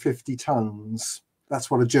 350 tons. That's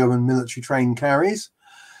what a German military train carries.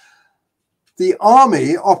 The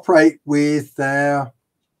army operate with their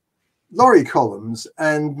lorry columns,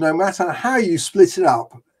 and no matter how you split it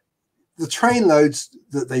up, the train loads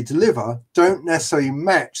that they deliver don't necessarily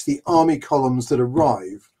match the army columns that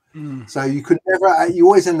arrive. So you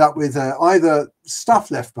always end up with either stuff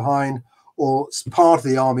left behind or part of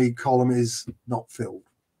the army column is not filled.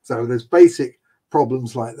 So there's basic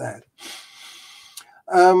problems like that.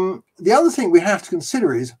 The other thing we have to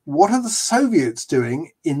consider is, what are the Soviets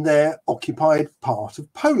doing in their occupied part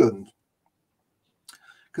of Poland?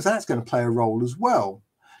 Because that's going to play a role as well.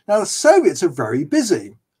 Now, the Soviets are very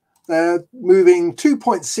busy. They're moving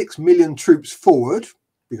 2.6 million troops forward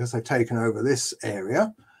because they've taken over this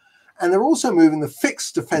area. And they're also moving the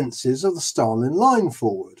fixed defences of the Stalin line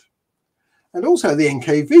forward. And also the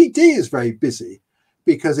NKVD is very busy,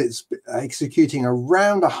 because it's executing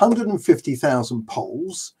around 150,000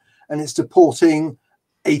 Poles, and it's deporting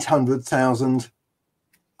 800,000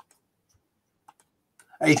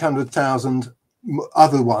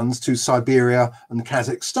 other ones to Siberia and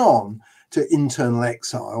Kazakhstan to internal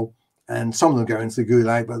exile. And some of them go into the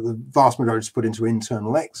Gulag, but the vast majority is put into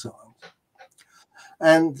internal exile.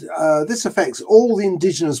 And this affects all the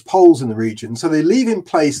indigenous Poles in the region. So they leave in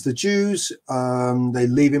place the Jews, they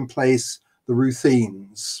leave in place the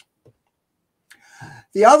Ruthenes.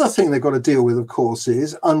 The other thing they've got to deal with, of course,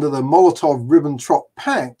 is under the Molotov-Ribbentrop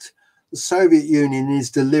Pact, the Soviet Union is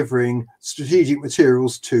delivering strategic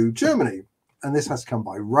materials to Germany, and this has to come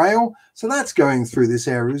by rail. So that's going through this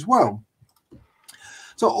area as well.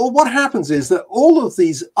 So what happens is that all of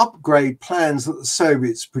these upgrade plans that the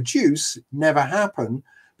Soviets produce never happen,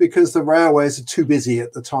 because the railways are too busy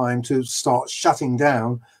at the time to start shutting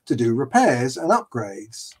down to do repairs and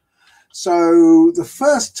upgrades. So the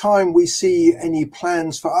first time we see any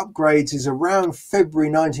plans for upgrades is around February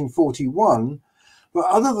 1941. But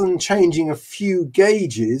other than changing a few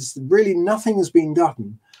gauges, really nothing has been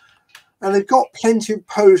done. And they've got plenty of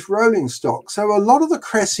Polish rolling stock. So a lot of the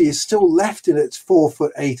Cressy is still left in its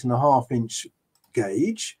 4-foot 8.5-inch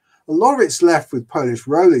gauge. A lot of it's left with Polish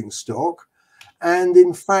rolling stock. And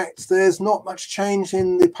in fact, there's not much change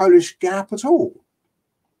in the Polish gap at all.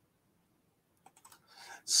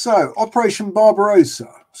 So, Operation Barbarossa.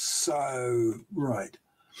 Right.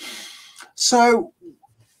 So,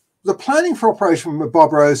 the planning for Operation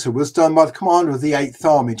Barbarossa was done by the commander of the 8th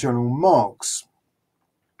Army, General Marx.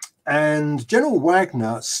 And General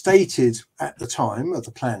Wagner stated at the time of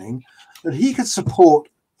the planning that he could support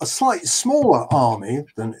a slightly smaller army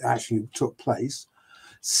than actually took place,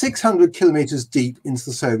 600 kilometers deep into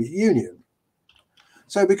the Soviet Union.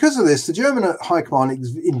 So because of this, the German High Command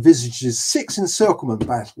envisages 6 encirclement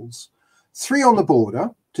battles, 3 on the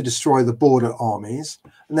border to destroy the border armies,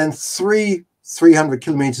 and then 3 300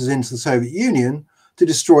 kilometers into the Soviet Union to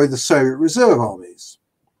destroy the Soviet reserve armies.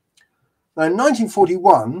 Now in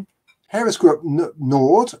 1941, Heeresgruppe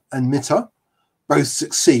Nord and Mitte both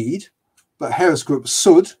succeed, but Heeresgruppe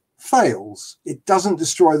Süd fails. It doesn't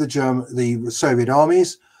destroy the Soviet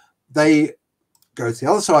armies. They go to the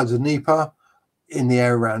other side of the Dnieper in the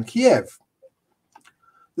area around Kiev.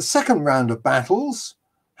 The second round of battles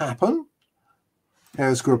happen.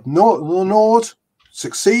 Heeresgruppe Nord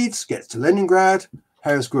succeeds, gets to Leningrad.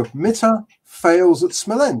 Heeresgruppe Mitte fails at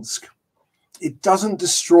Smolensk. It doesn't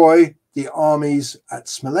destroy the armies at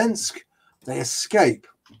Smolensk. They escape.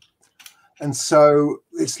 And so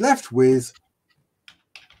it's left with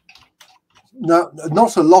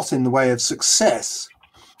not a lot in the way of success.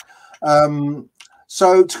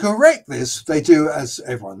 So to correct this, they do, as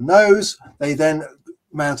everyone knows, they then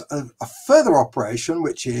mount a further operation,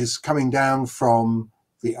 which is coming down from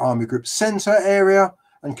the Army Group Center area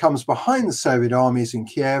and comes behind the Soviet armies in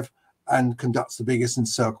Kiev and conducts the biggest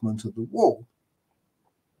encirclement of the war.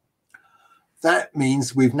 That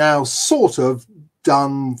means we've now sort of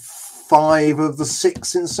done 5 of the 6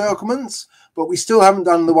 encirclements, but we still haven't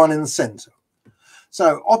done the one in the center.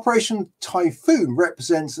 So Operation Typhoon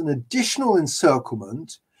represents an additional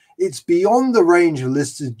encirclement. It's beyond the range of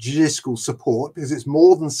logistical support because it's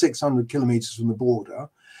more than 600 kilometers from the border,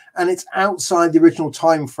 and it's outside the original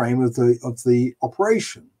time frame of the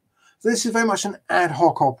operation. So this is very much an ad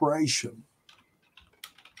hoc operation.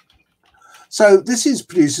 So this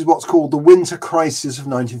produces what's called the Winter Crisis of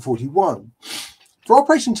 1941. For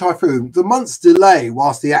Operation Typhoon, the month's delay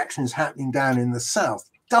whilst the action is happening down in the south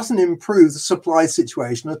doesn't improve the supply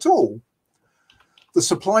situation at all. The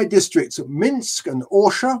supply districts at Minsk and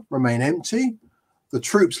Orsha remain empty. The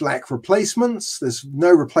troops lack replacements. There's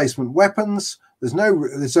no replacement weapons.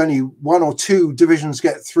 There's only 1 or 2 divisions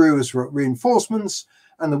get through as reinforcements,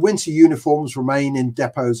 and the winter uniforms remain in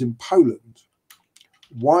depots in Poland.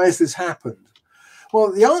 Why has this happened?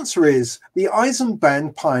 Well, the answer is the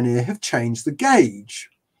Eisenbahn Pioneer have changed the gauge.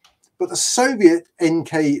 But the Soviet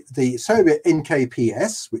NKPS,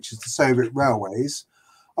 which is the Soviet railways,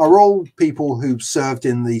 are all people who served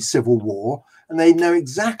in the Civil War, and they know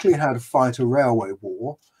exactly how to fight a railway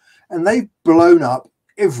war, and they've blown up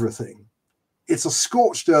everything. It's a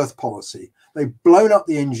scorched earth policy. They've blown up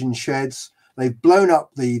the engine sheds, they've blown up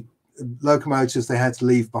the locomotives they had to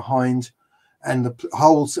leave behind, and the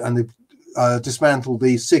holes, and they've dismantled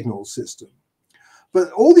the signal system. But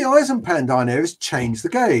all the Eisenbahn Pioneers changed the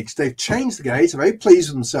gauge. They've changed the gauge. They're very pleased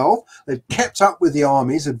with themselves. They've kept up with the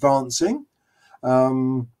armies advancing.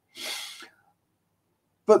 But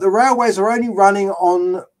the railways are only running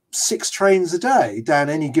on 6 trains a day down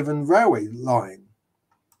any given railway line.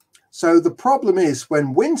 So the problem is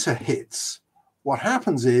when winter hits, what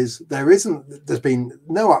happens is there's been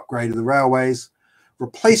no upgrade of the railways.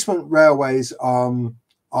 Replacement railways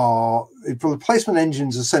replacement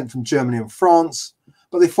engines are sent from Germany and France,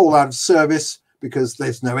 but they fall out of service because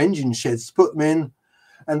there's no engine sheds to put them in.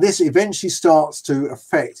 And this eventually starts to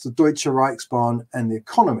affect the Deutsche Reichsbahn and the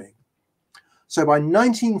economy. So by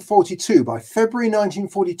 1942, by February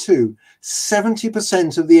 1942,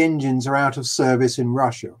 70% of the engines are out of service in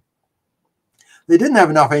Russia. They didn't have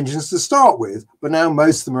enough engines to start with, but now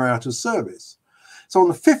most of them are out of service. So on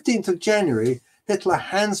the 15th of January, Hitler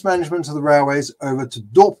hands management of the railways over to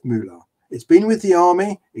Dorpmüller. It's been with the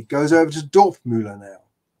army, it goes over to Dorpmüller now.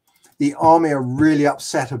 The army are really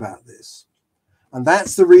upset about this. And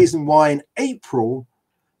that's the reason why in April,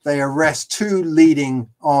 they arrest 2 leading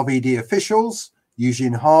RVD officials,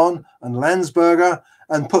 Eugene Hahn and Landsberger,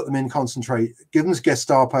 and put them in give them to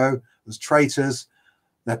Gestapo as traitors.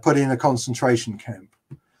 They're put in a concentration camp.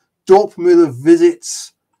 Dortmüller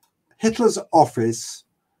visits Hitler's office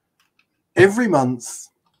every month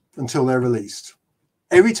until they're released.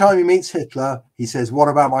 Every time he meets Hitler, he says, "What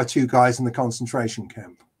about my 2 guys in the concentration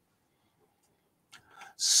camp?"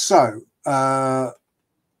 So,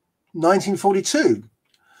 1942.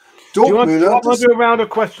 Do you want to do a round of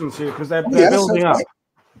questions here, because they're building up?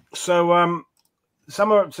 So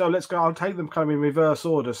so let's go. I'll take them kind of in reverse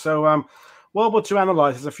order. So World War II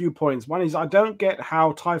analyzes a few points. One is, I don't get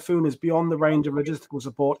how Typhoon is beyond the range of logistical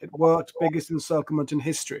support. It worked biggest encirclement in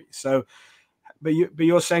history. So, but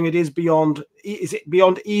you're saying it is beyond. Is it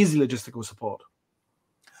beyond easy logistical support?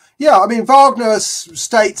 Yeah, I mean, Wagner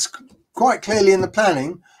states quite clearly in the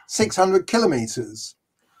planning 600 kilometers.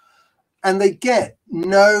 And they get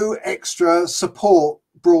no extra support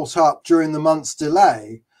brought up during the month's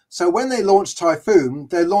delay. So when they launch Typhoon,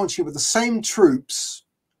 they're launching with the same troops,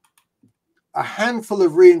 a handful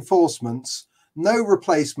of reinforcements, no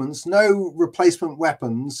replacements, no replacement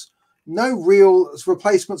weapons, no real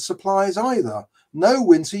replacement supplies either, no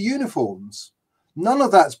winter uniforms. None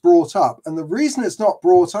of that's brought up. And the reason it's not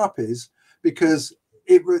brought up is because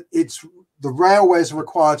it's the railways are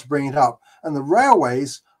required to bring it up. And the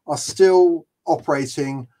railways are still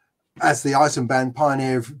operating as the Eisenbahn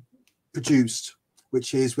Pioneer produced,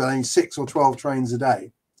 which is with only 6 or 12 trains a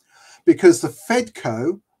day. Because the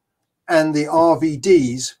Fedco and the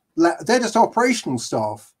RVDs, they're just operational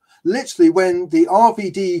staff. Literally, when the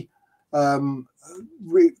RVD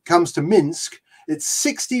comes to Minsk, it's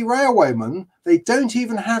 60 railwaymen. They don't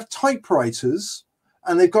even have typewriters,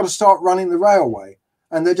 and they've got to start running the railway.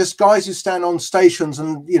 And they're just guys who stand on stations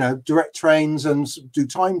and, direct trains and do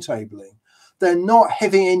timetabling. They're not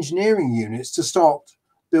heavy engineering units to start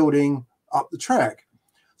building up the track.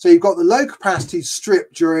 So you've got the low capacity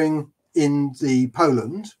strip in the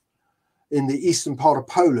eastern part of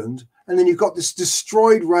Poland. And then you've got this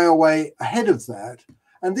destroyed railway ahead of that.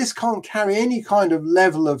 And this can't carry any kind of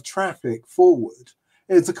level of traffic forward.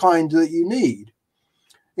 It's the kind that you need.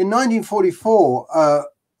 In 1944,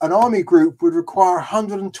 an army group would require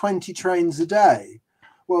 120 trains a day.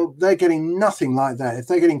 Well, they're getting nothing like that. If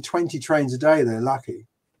they're getting 20 trains a day, they're lucky.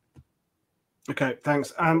 Okay,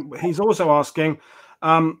 thanks. And he's also asking,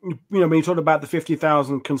 when you talked about the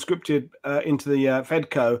 50,000 conscripted into the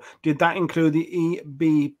Fedco, did that include the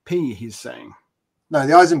EBP, he's saying? No,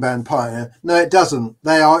 the Eisenbahn Pioneer. No, it doesn't.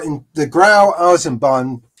 They are in the Grau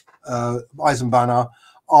Eisenbahner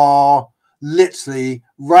are literally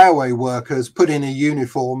railway workers put in a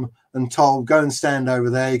uniform and told, go and stand over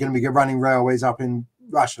there. You're going to be running railways up in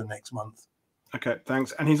Russia next month. Okay,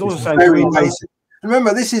 thanks. And he's also saying, very basic.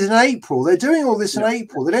 Remember, this is in April. They're doing all this in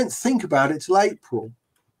April. They don't think about it till April.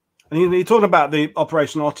 And he talked about the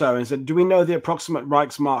Operation Otto and said, do we know the approximate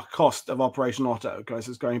Reichsmark cost of Operation Otto? Guys,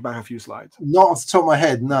 it's going back a few slides. Not off the top of my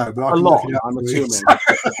head, no. But I can look it up, I'm assuming.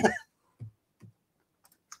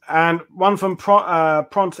 And one from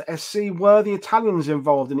Pront SC, were the Italians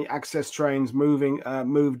involved in the access trains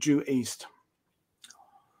moved due east?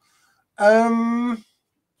 Not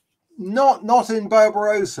in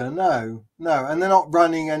Barbarossa, no. And they're not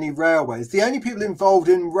running any railways. The only people involved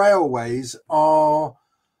in railways are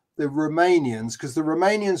the Romanians, because the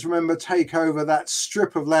Romanians, remember, take over that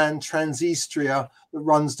strip of land, Transnistria, that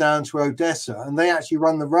runs down to Odessa, and they actually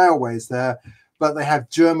run the railways there, but they have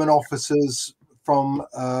German officers from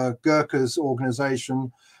Gurkha's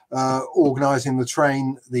organization organizing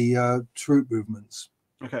the troop movements.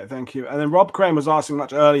 Okay, thank you. And then Rob Crane was asking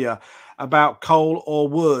much earlier about coal or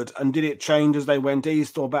wood, and did it change as they went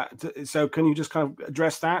east or back? So can you just kind of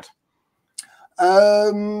address that?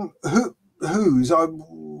 Whose?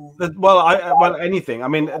 Well, anything. I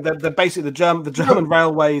mean, basically the German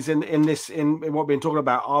railways in what we've been talking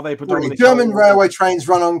about, are they predominantly German railway trains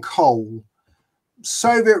run on coal?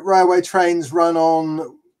 Soviet railway trains run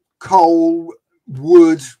on coal,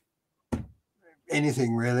 wood,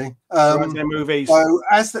 anything really. As they move east. So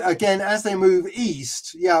as they move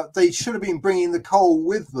east, they should have been bringing the coal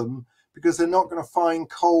with them, because they're not going to find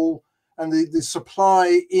coal, and the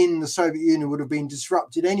supply in the Soviet Union would have been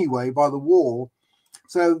disrupted anyway by the war.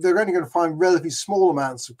 So they're only going to find relatively small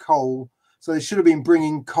amounts of coal. So they should have been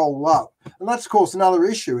bringing coal up. And that's, of course, another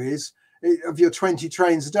issue is, of your 20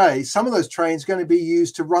 trains a day, some of those trains are going to be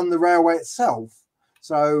used to run the railway itself.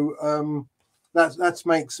 So that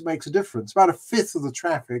makes a difference. About a fifth of the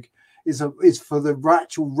traffic is for the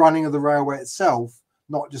actual running of the railway itself,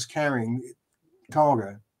 not just carrying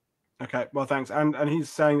cargo. Okay, well, thanks. And he's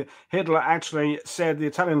saying that Hitler actually said the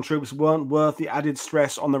Italian troops weren't worth the added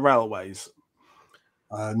stress on the railways.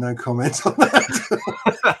 No comment on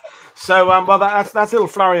that. So, well, that's a little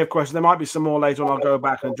flurry of questions. There might be some more later on. I'll go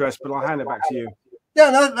back and address, but I'll hand it back to you. Yeah,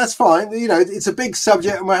 no, that's fine. You know, it's a big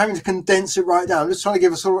subject and we're having to condense it right down. I'm just trying to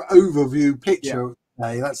give a sort of overview picture. Yeah.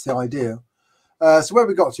 Hey, that's the idea. So where have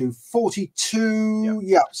we got to? 42.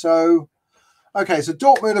 Yeah. So, okay. So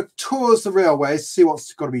Dortmund tours the railways to see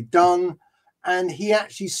what's got to be done. And he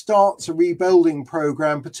actually starts a rebuilding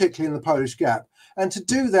program, particularly in the Polish Gap. And to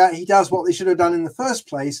do that, he does what they should have done in the first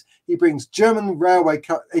place. He brings German railway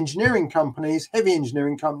engineering companies, heavy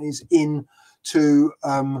engineering companies, in to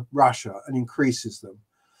Russia and increases them.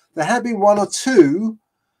 There have been one or two,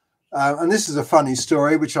 and this is a funny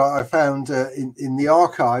story, which I found in the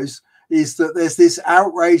archives, is that there's this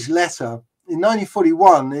outrage letter. In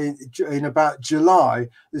 1941, in about July,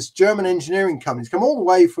 this German engineering companies come all the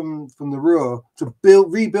way from the Ruhr to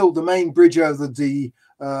rebuild the main bridge over the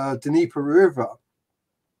Dnieper River.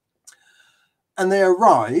 And they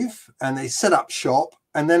arrive and they set up shop.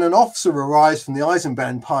 And then an officer arrives from the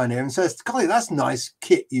Eisenbahn Pioneer and says, "Golly, that's nice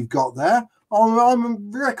kit you've got there.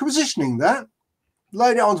 I'm requisitioning that."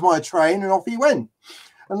 Load it onto my train, and off he went.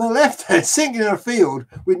 And they're left there sinking in a field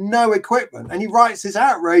with no equipment. And he writes this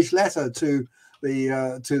outraged letter to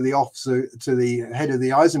the officer, to the head of the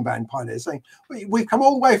Eisenbahn Pioneer, saying, "We've come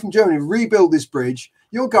all the way from Germany to rebuild this bridge.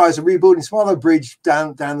 Your guys are rebuilding some other bridge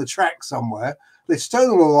down the track somewhere. They've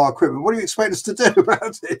stolen all our equipment. What do you expect us to do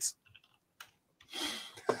about it?"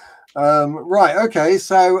 Right, okay,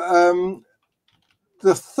 so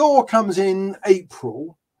the thaw comes in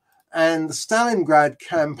April and the Stalingrad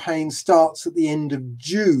campaign starts at the end of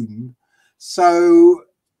June. So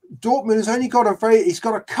Dortmund has only got he's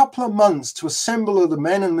got a couple of months to assemble all the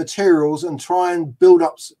men and materials and try and build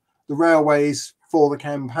up the railways for the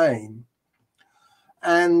campaign.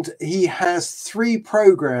 And he has 3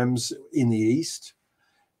 programs in the east.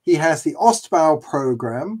 He has the Ostbau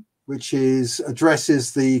program, which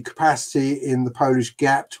addresses the capacity in the Polish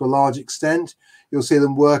Gap to a large extent. You'll see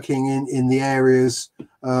them working in the areas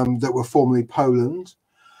that were formerly Poland.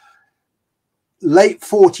 Late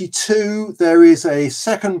 42, there is a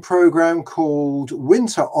second program called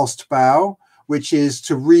Winter Ostbau, which is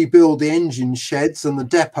to rebuild the engine sheds and the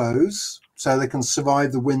depots so they can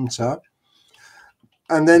survive the winter.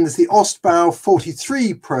 And then there's the Ostbau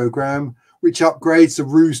 43 program, which upgrades the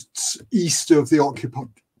routes east of the occupied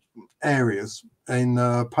areas in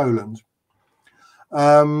Poland.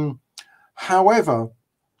 However,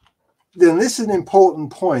 then this is an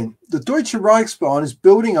important point. The Deutsche Reichsbahn is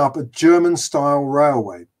building up a German-style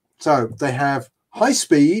railway. So they have high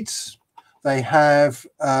speeds, they have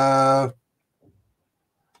high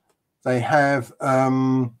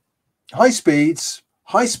speeds,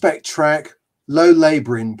 high spec track, low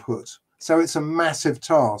labour input. So it's a massive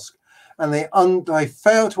task, and they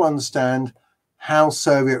fail to understand how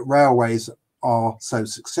Soviet railways are so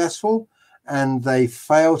successful, and they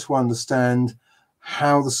fail to understand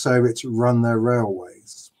how the Soviets run their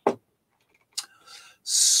railways.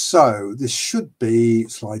 So this should be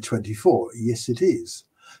slide 24. Yes, it is.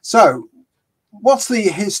 So what's the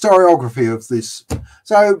historiography of this?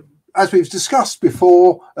 So as we've discussed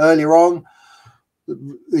before earlier on,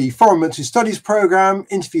 the Foreign Military Studies program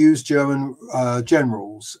interviews German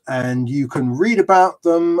generals, and you can read about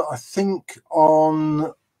them, I think,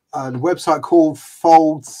 on a website called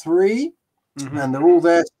Fold 3. And they're all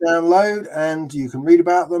there to download, and you can read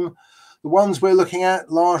about them. The ones we're looking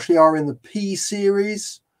at largely are in the P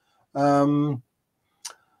series. Right.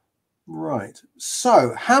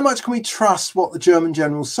 So how much can we trust what the German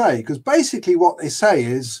generals say? Because basically what they say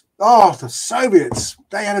is, oh, the Soviets,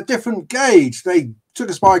 they had a different gauge. They took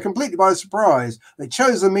us completely by surprise. They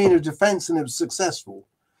chose the mean of defense and it was successful.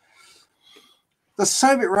 The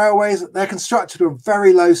Soviet railways, they're constructed to a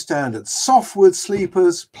very low standard. Softwood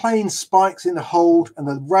sleepers, plain spikes in the hold, and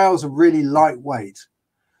the rails are really lightweight.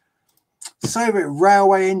 Soviet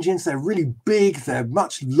railway engines, they're really big. They're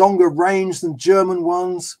much longer range than German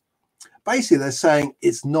ones. Basically, they're saying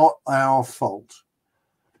it's not our fault.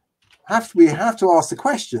 We have to ask the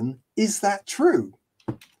question, is that true?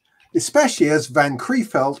 Especially as Van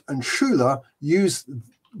Creveld and Schuler use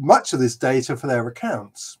much of this data for their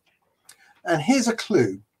accounts. And here's a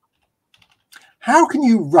clue. How can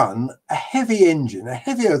you run a heavy engine, a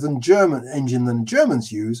heavier than German engine than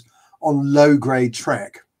Germans use, on low-grade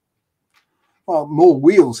track? Well, more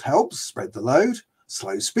wheels helps spread the load,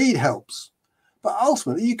 slow speed helps, but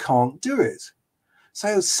ultimately you can't do it.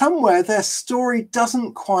 So somewhere their story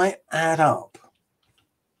doesn't quite add up.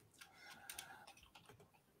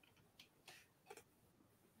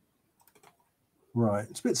 Right,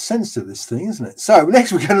 it's a bit sensitive, this thing, isn't it? So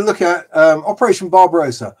next we're going to look at Operation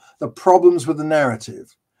Barbarossa, the problems with the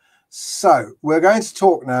narrative. So we're going to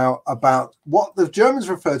talk now about what the Germans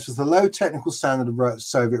refer to as the low technical standard of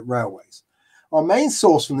Soviet railways. Our main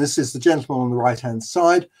source from this is the gentleman on the right-hand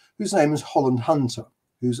side, whose name is Holland Hunter,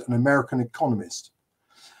 who's an American economist.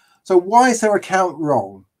 So why is their account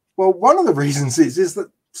wrong? Well, one of the reasons is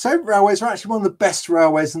that Soviet railways are actually one of the best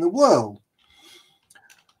railways in the world,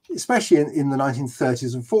 especially in the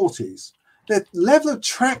 1930s and 40s. The level of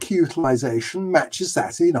track utilization matches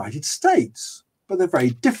that of the United States, but they're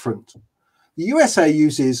very different. The USA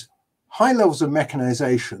uses high levels of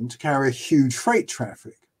mechanization to carry a huge freight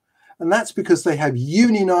traffic. And that's because they have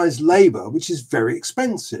unionized labor, which is very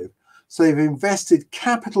expensive. So they've invested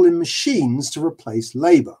capital in machines to replace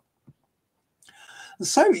labor. The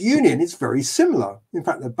Soviet Union is very similar. In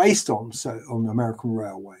fact, they're based on American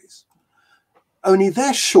railways. Only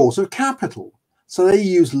they're short of capital. So they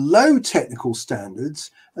use low technical standards,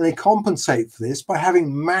 and they compensate for this by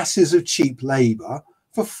having masses of cheap labor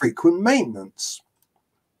for frequent maintenance.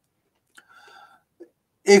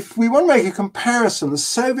 If we want to make a comparison, the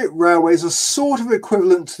Soviet railways are sort of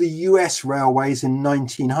equivalent to the US railways in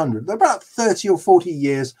 1900. They're about 30 or 40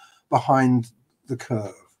 years behind the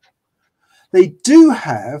curve. They do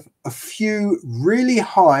have a few really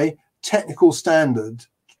high technical standard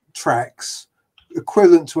tracks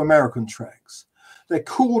equivalent to American tracks. They're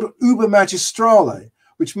called Übermagistrale,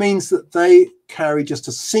 which means that they carry just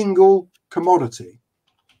a single commodity.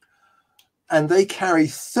 And they carry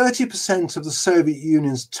 30% of the Soviet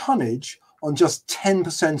Union's tonnage on just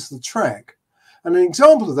 10% of the track. And an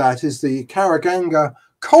example of that is the Karaganda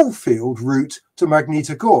coalfield route to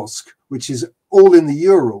Magnitogorsk, which is all in the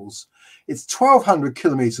Urals. It's 1,200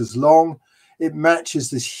 kilometers long. It matches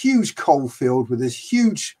this huge coalfield with this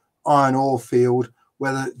huge iron ore field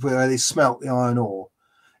where they smelt the iron ore.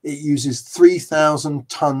 It uses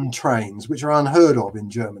 3,000-ton trains, which are unheard of in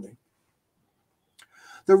Germany.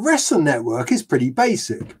 The rest of the network is pretty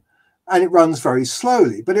basic, and it runs very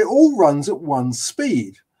slowly, but it all runs at one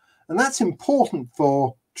speed. And that's important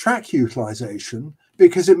for track utilization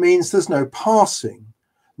because it means there's no passing.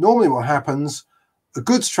 Normally what happens, a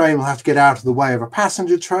goods train will have to get out of the way of a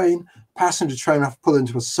passenger train will have to pull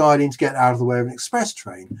into a siding to get out of the way of an express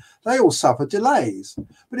train. They all suffer delays.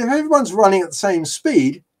 But if everyone's running at the same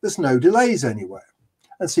speed, there's no delays anywhere.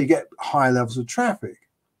 And so you get high levels of traffic.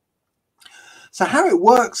 So how it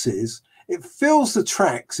works is it fills the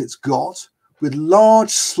tracks it's got with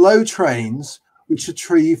large, slow trains which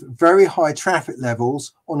achieve very high traffic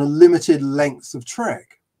levels on a limited length of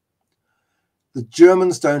track. The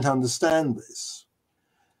Germans don't understand this.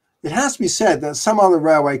 It has to be said that some other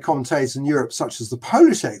railway commentators in Europe, such as the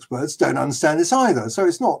Polish experts, don't understand this either. So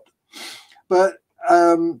it's not, but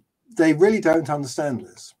they really don't understand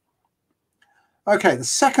this. Okay, the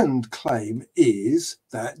second claim is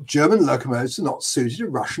that German locomotives are not suited to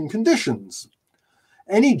Russian conditions.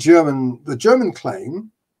 The German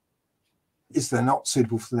claim is they're not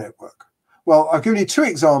suitable for the network. Well, I've given you two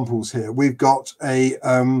examples here. We've got a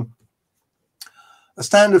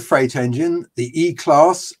standard freight engine, the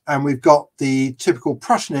E-class, and we've got the typical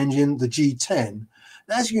Prussian engine, the G10. And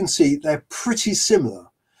as you can see, they're pretty similar.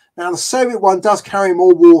 Now, the Soviet one does carry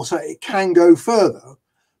more water. It can go further,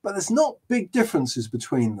 but there's not big differences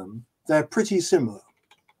between them. They're pretty similar.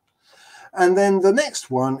 And then the next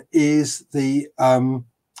one is the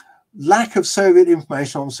lack of Soviet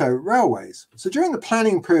information on Soviet railways. So during the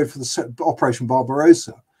planning period for the Operation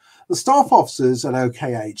Barbarossa, the staff officers at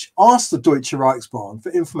OKH asked the Deutsche Reichsbahn for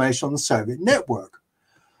information on the Soviet network.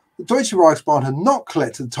 The Deutsche Reichsbahn had not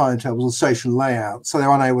collected the timetables and station layout, so they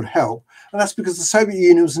were unable to help, and that's because the Soviet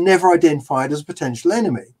Union was never identified as a potential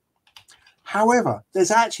enemy. However,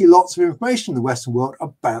 there's actually lots of information in the Western world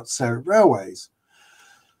about Soviet railways.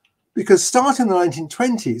 Because starting in the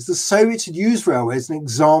 1920s, the Soviets had used railways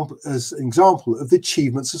as an example of the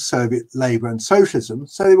achievements of Soviet labour and socialism,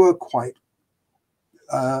 so they were quite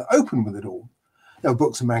open with it all. There were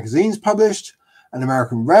books and magazines published, an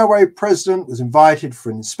American railway president was invited for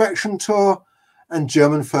an inspection tour, and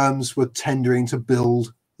German firms were tendering to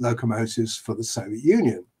build locomotives for the Soviet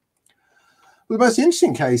Union. Well, the most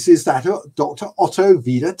interesting case is that of Dr. Otto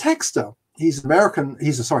Wieder-Texter. He's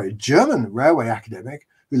a German railway academic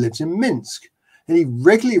who lives in Minsk, and he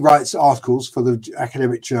regularly writes articles for the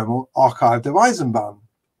academic journal Archive der Eisenbahn,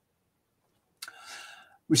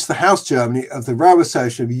 which is the house Germany of the Railway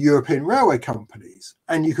Association of European Railway Companies.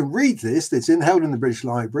 And you can read this, it's held in the British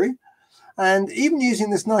Library. And even using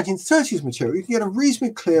this 1930s material, you can get a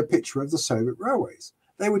reasonably clear picture of the Soviet railways.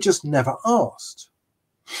 They were just never asked.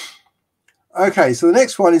 Okay, so the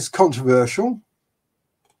next one is controversial.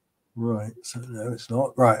 Right, so no, it's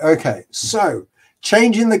not. Right, okay. So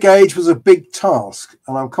changing the gauge was a big task,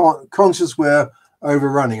 and I'm conscious we're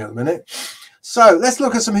overrunning at the minute. So let's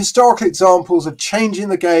look at some historical examples of changing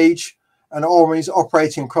the gauge and armies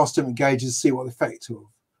operating across different gauges to see what the effect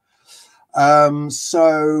of.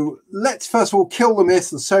 So let's first of all kill the myth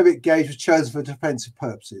the Soviet gauge was chosen for defensive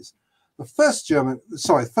purposes. The first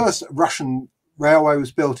Russian railway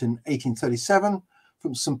was built in 1837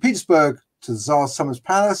 from St. Petersburg to the Tsar's Summer's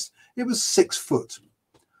Palace. It was 6 foot.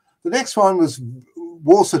 The next one was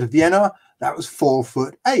Warsaw to Vienna. That was 4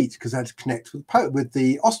 foot 8 because it had to connect with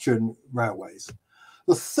the Austrian railways.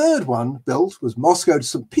 The third one built was Moscow to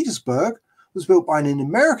St. Petersburg. It was built by an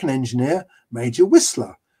American engineer, Major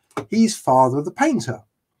Whistler. He's father of the painter.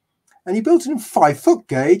 And he built it in 5 foot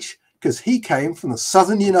gauge because he came from the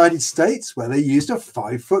southern United States where they used a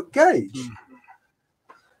 5 foot gauge.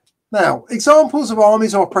 Now, examples of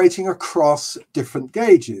armies operating across different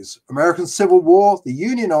gauges. American Civil War, the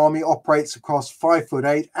Union Army operates across 5 foot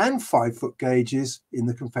 8 and 5 foot gauges in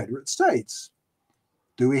the Confederate States.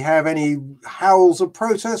 Do we have any howls of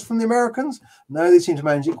protest from the Americans? No, they seem to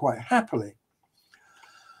manage it quite happily.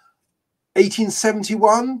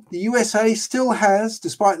 1871, the USA still has,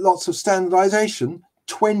 despite lots of standardization,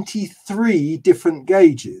 23 different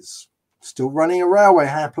gauges. Still running a railway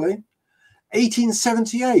happily.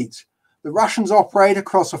 1878, the Russians operate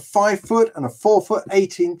across a 5 foot and a 4 foot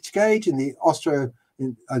 8-inch gauge in the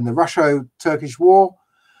Russo-Turkish War,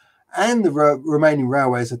 and the remaining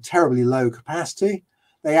railways are terribly low capacity.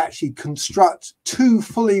 They actually construct 2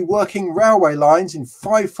 fully working railway lines in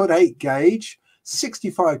 5 foot 8 gauge,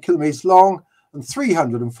 65 kilometers long, and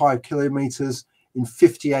 305 kilometers in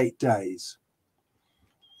 58 days.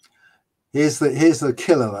 Here's the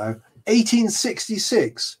killer though.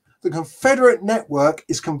 1866. The Confederate network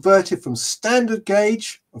is converted from standard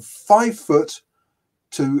gauge of 5 foot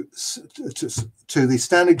to the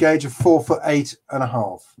standard gauge of 4 foot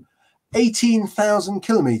 8.5. 18,000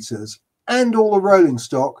 kilometers and all the rolling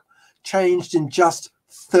stock changed in just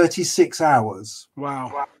 36 hours.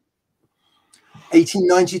 Wow.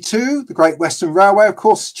 1892, the Great Western Railway, of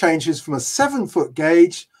course, changes from a 7 foot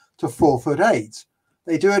gauge to 4 foot 8.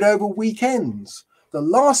 They do it over weekends. The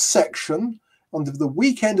last section, on the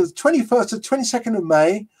weekend of the 21st to 22nd of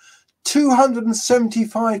May,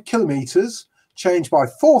 275 kilometres, changed by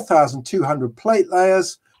 4,200 plate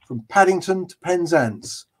layers from Paddington to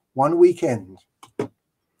Penzance, one weekend.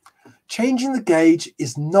 Changing the gauge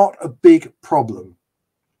is not a big problem.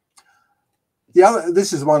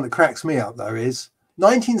 This is the one that cracks me up though, is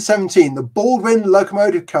 1917, the Baldwin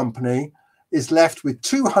Locomotive Company is left with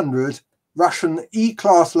 200 Russian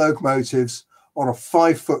E-class locomotives on a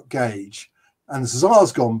 5 foot gauge. And the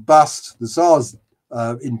Tsar's gone bust, the Tsar's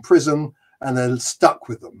in prison, and they're stuck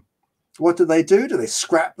with them. What do? Do they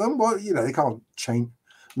scrap them? Well, you know, they can't change.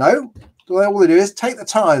 No, all they do is take the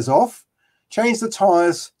tyres off, change the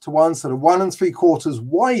tyres to ones that are 1 3/4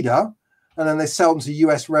 wider, and then they sell them to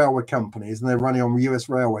US railway companies, and they're running on US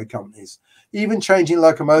railway companies. Even changing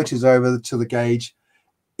locomotives over to the gauge,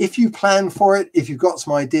 if you plan for it, if you've got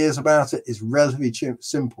some ideas about it, is relatively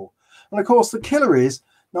simple. And of course, the killer is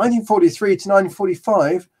 1943 to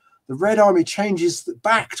 1945, the Red Army changes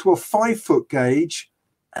back to a 5 foot gauge,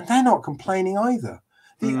 and they're not complaining either.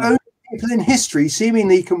 The only people in history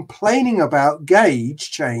seemingly complaining about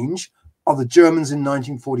gauge change are the Germans in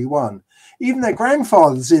 1941. Even their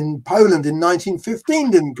grandfathers in Poland in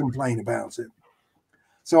 1915 didn't complain about it.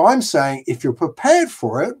 So I'm saying if you're prepared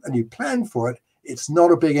for it and you plan for it, it's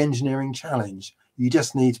not a big engineering challenge. You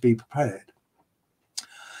just need to be prepared.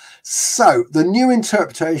 So the new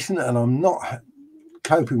interpretation, and I'm not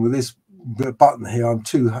coping with this button here, I'm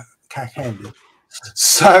too cack-handed.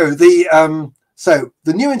 So the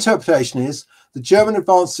new interpretation is the German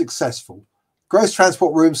advance successful. Gross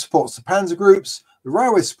transport room supports the panzer groups, the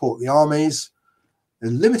railways support the armies,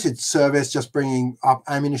 the limited service just bringing up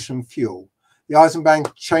ammunition and fuel. The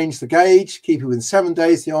Eisenbahn changed the gauge, keeping within 7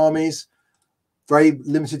 days the armies, very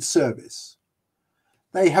limited service.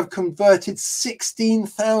 They have converted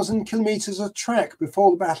 16,000 kilometers of track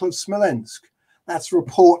before the Battle of Smolensk. That's a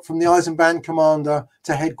report from the Eisenbahn commander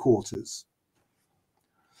to headquarters.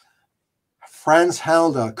 Franz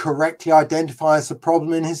Halder correctly identifies the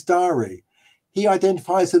problem in his diary. He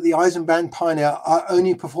identifies that the Eisenbahn Pioneer are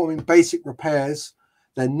only performing basic repairs.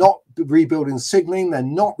 They're not rebuilding signalling, they're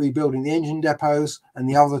not rebuilding the engine depots and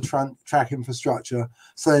the other track infrastructure,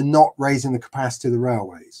 so they're not raising the capacity of the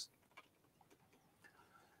railways.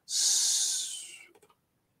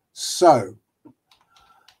 So,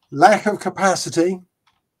 lack of capacity.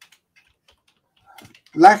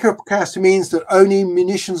 Lack of capacity means that only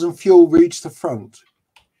munitions and fuel reach the front.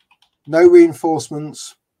 No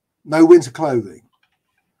reinforcements, no winter clothing.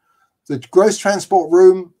 The gross transport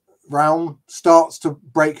realm starts to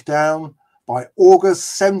break down. By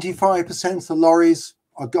August, 75% of the lorries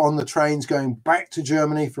are on the trains going back to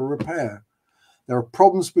Germany for repair. There are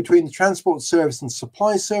problems between the transport service and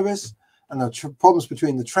supply service, and there are problems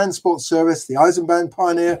between the transport service, the Eisenbahn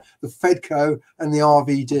Pioneer, the Fedco, and the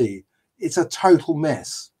RVD. It's a total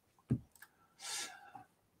mess.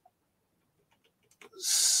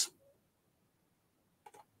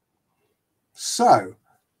 So,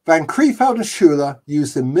 Van Creveld and Schuler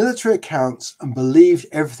used the military accounts and believed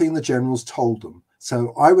everything the generals told them.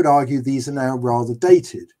 So I would argue these are now rather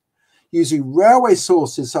dated. Using railway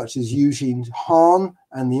sources such as Eugene Hahn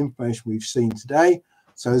and the information we've seen today,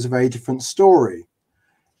 so it's a very different story.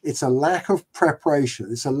 It's a lack of preparation.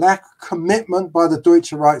 It's a lack of commitment by the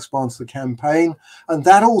Deutsche Reichsbahn to the campaign. And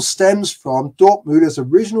that all stems from Dortmünder's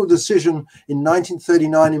original decision in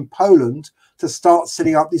 1939 in Poland to start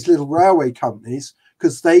setting up these little railway companies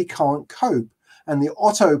because they can't cope. And the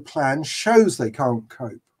Otto plan shows they can't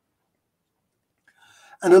cope.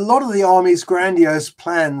 And a lot of the army's grandiose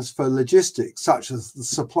plans for logistics, such as the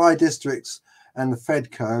supply districts and the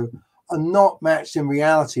Fedco, are not matched in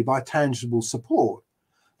reality by tangible support.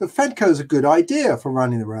 The Fedco is a good idea for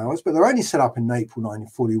running the railways, but they're only set up in April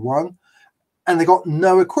 1941, and they've got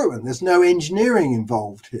no equipment. There's no engineering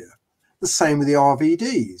involved here. The same with the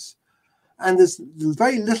RVDs. And there's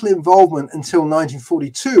very little involvement until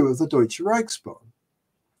 1942 of the Deutsche Reichsbahn.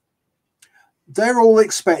 They're all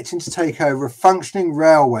expecting to take over a functioning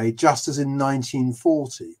railway just as in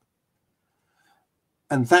 1940.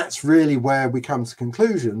 And that's really where we come to the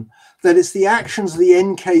conclusion that it's the actions of the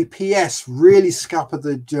NKPS really scuppered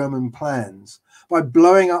the German plans. By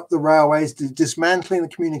blowing up the railways, dismantling the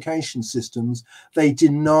communication systems, they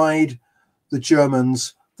denied the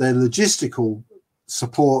Germans their logistical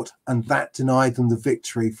support, and that denied them the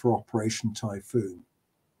victory for Operation Typhoon.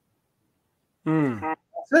 That's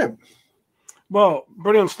it. Well,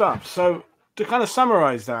 brilliant stuff. So to kind of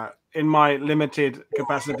summarize that in my limited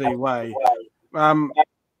capacity way,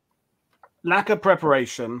 lack of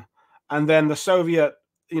preparation, and then the Soviet,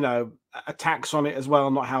 attacks on it as well,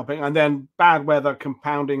 not helping, and then bad weather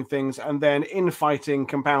compounding things, and then infighting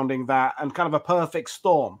compounding that, and kind of a perfect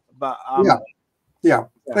storm. But yeah.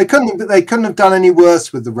 They couldn't have done any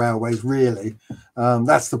worse with the railways, really.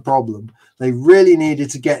 That's the problem. They really needed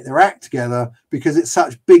to get their act together because it's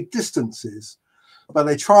such big distances. But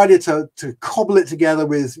they tried to cobble it together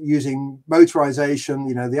with using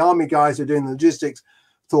motorization. The army guys who are doing the logistics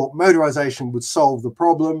thought motorization would solve the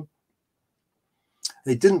problem.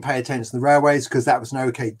 They didn't pay attention to the railways because that was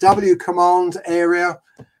an OKW command area,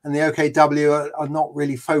 and the OKW are not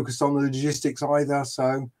really focused on the logistics either.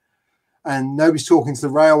 And nobody's talking to the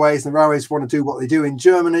railways, and the railways want to do what they do in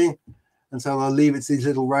Germany, and so they'll leave it to these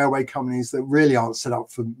little railway companies that really aren't set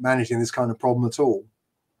up for managing this kind of problem at all.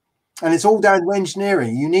 And it's all down to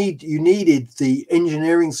engineering. You needed the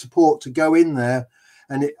engineering support to go in there.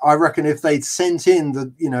 And I reckon if they'd sent in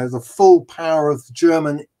the full power of the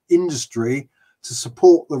German industry to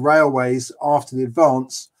support the railways after the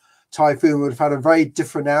advance, Typhoon would have had a very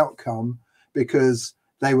different outcome because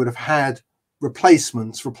they would have had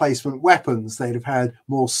replacement weapons. They'd have had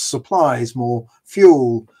more supplies, more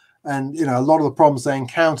fuel. And, a lot of the problems they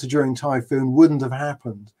encountered during Typhoon wouldn't have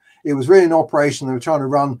happened. It was really an operation they were trying to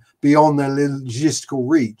run beyond their logistical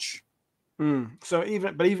reach. So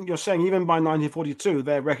even you're saying even by 1942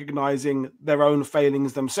 they're recognizing their own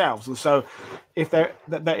failings themselves, and so if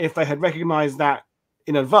they had recognized that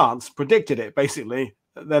in advance, predicted it basically,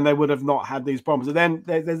 then they would have not had these problems. And then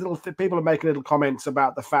there's little people are making little comments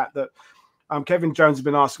about the fact that Kevin Jones has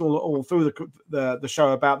been asking all through the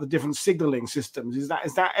show about the different signaling systems. Is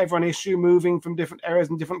that ever an issue, moving from different areas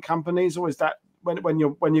and different companies, or is that when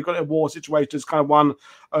you've got a war situation, it's kind of one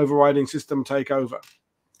overriding system take over?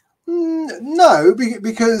 No,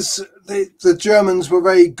 because the Germans were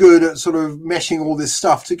very good at sort of meshing all this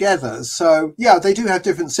stuff together. So yeah, they do have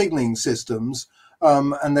different signaling systems,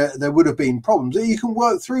 and there would have been problems. You can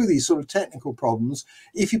work through these sort of technical problems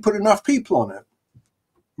if you put enough people on it.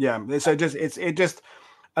 Yeah, so it's just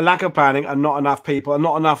a lack of planning and not enough people, and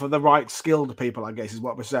not enough of the right skilled people, I guess is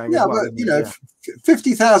what we're saying. Yeah, well, but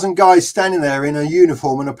 50,000 guys standing there in a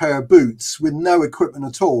uniform and a pair of boots with no equipment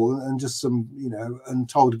at all, and just some, and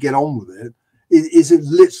told to get on with it, is it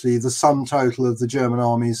literally the sum total of the German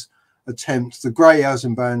army's attempts. The Grey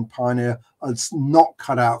Eisenbahn Pioneer are not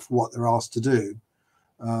cut out for what they're asked to do,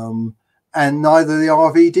 and neither the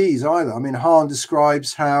RVDs either. I mean, Hahn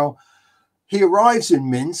describes how he arrives in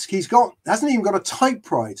Minsk. Hasn't even got a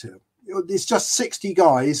typewriter. It's just 60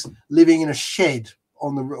 guys living in a shed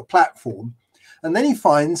on the platform. And then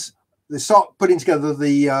they start putting together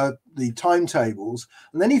the timetables.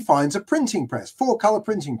 And then he finds a printing press, 4-color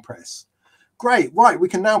printing press. Great, right, we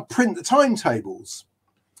can now print the timetables.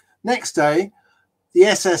 Next day, the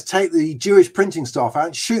SS take the Jewish printing staff out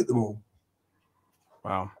and shoot them all.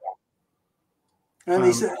 Wow. And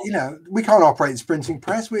he said, you know, we can't operate this printing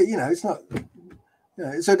press. You know, it's not, you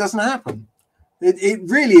know, so it doesn't happen. It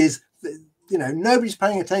really is, you know, nobody's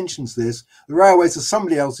paying attention to this. The railways are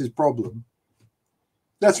somebody else's problem.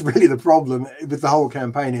 That's really the problem with the whole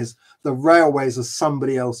campaign, is the railways are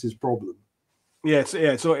somebody else's problem. Yeah,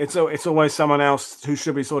 it's always someone else who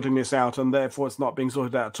should be sorting this out, and therefore it's not being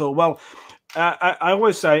sorted out at all. Well, I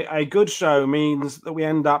always say a good show means that we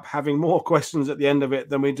end up having more questions at the end of it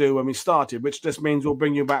than we do when we started, which just means we'll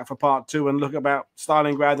bring you back for part 2 and look about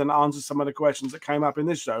Stalingrad and answer some of the questions that came up in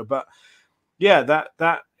this show. But yeah,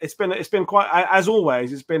 that it's been quite, as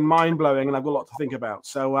always, it's been mind blowing, and I've got a lot to think about.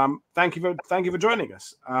 So thank you for joining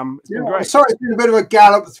us. It's been great. Sorry, it's been a bit of a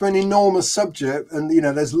gallop through an enormous subject, and you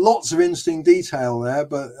know, there's lots of interesting detail there,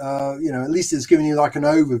 but you know, at least it's giving you like an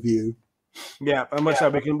overview. Yeah, and so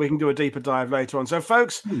we can do a deeper dive later on. So,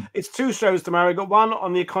 folks, it's 2 shows tomorrow. We've got one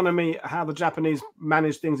on the economy, how the Japanese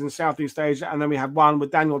manage things in Southeast Asia, and then we have one with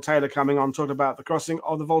Daniel Taylor coming on, talking about the crossing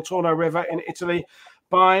of the Volturno River in Italy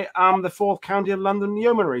by the 4th County of London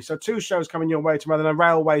Yeomanry. So 2 shows coming your way tomorrow, and a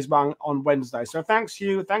railways one on Wednesday. So thanks,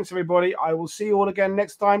 Hugh. Thanks, everybody. I will see you all again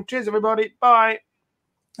next time. Cheers, everybody. Bye.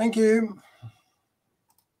 Thank you.